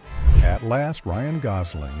 At last, Ryan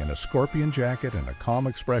Gosling, in a scorpion jacket and a calm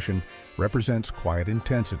expression, represents quiet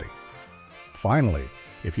intensity. Finally,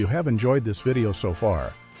 if you have enjoyed this video so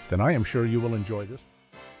far, then I am sure you will enjoy this.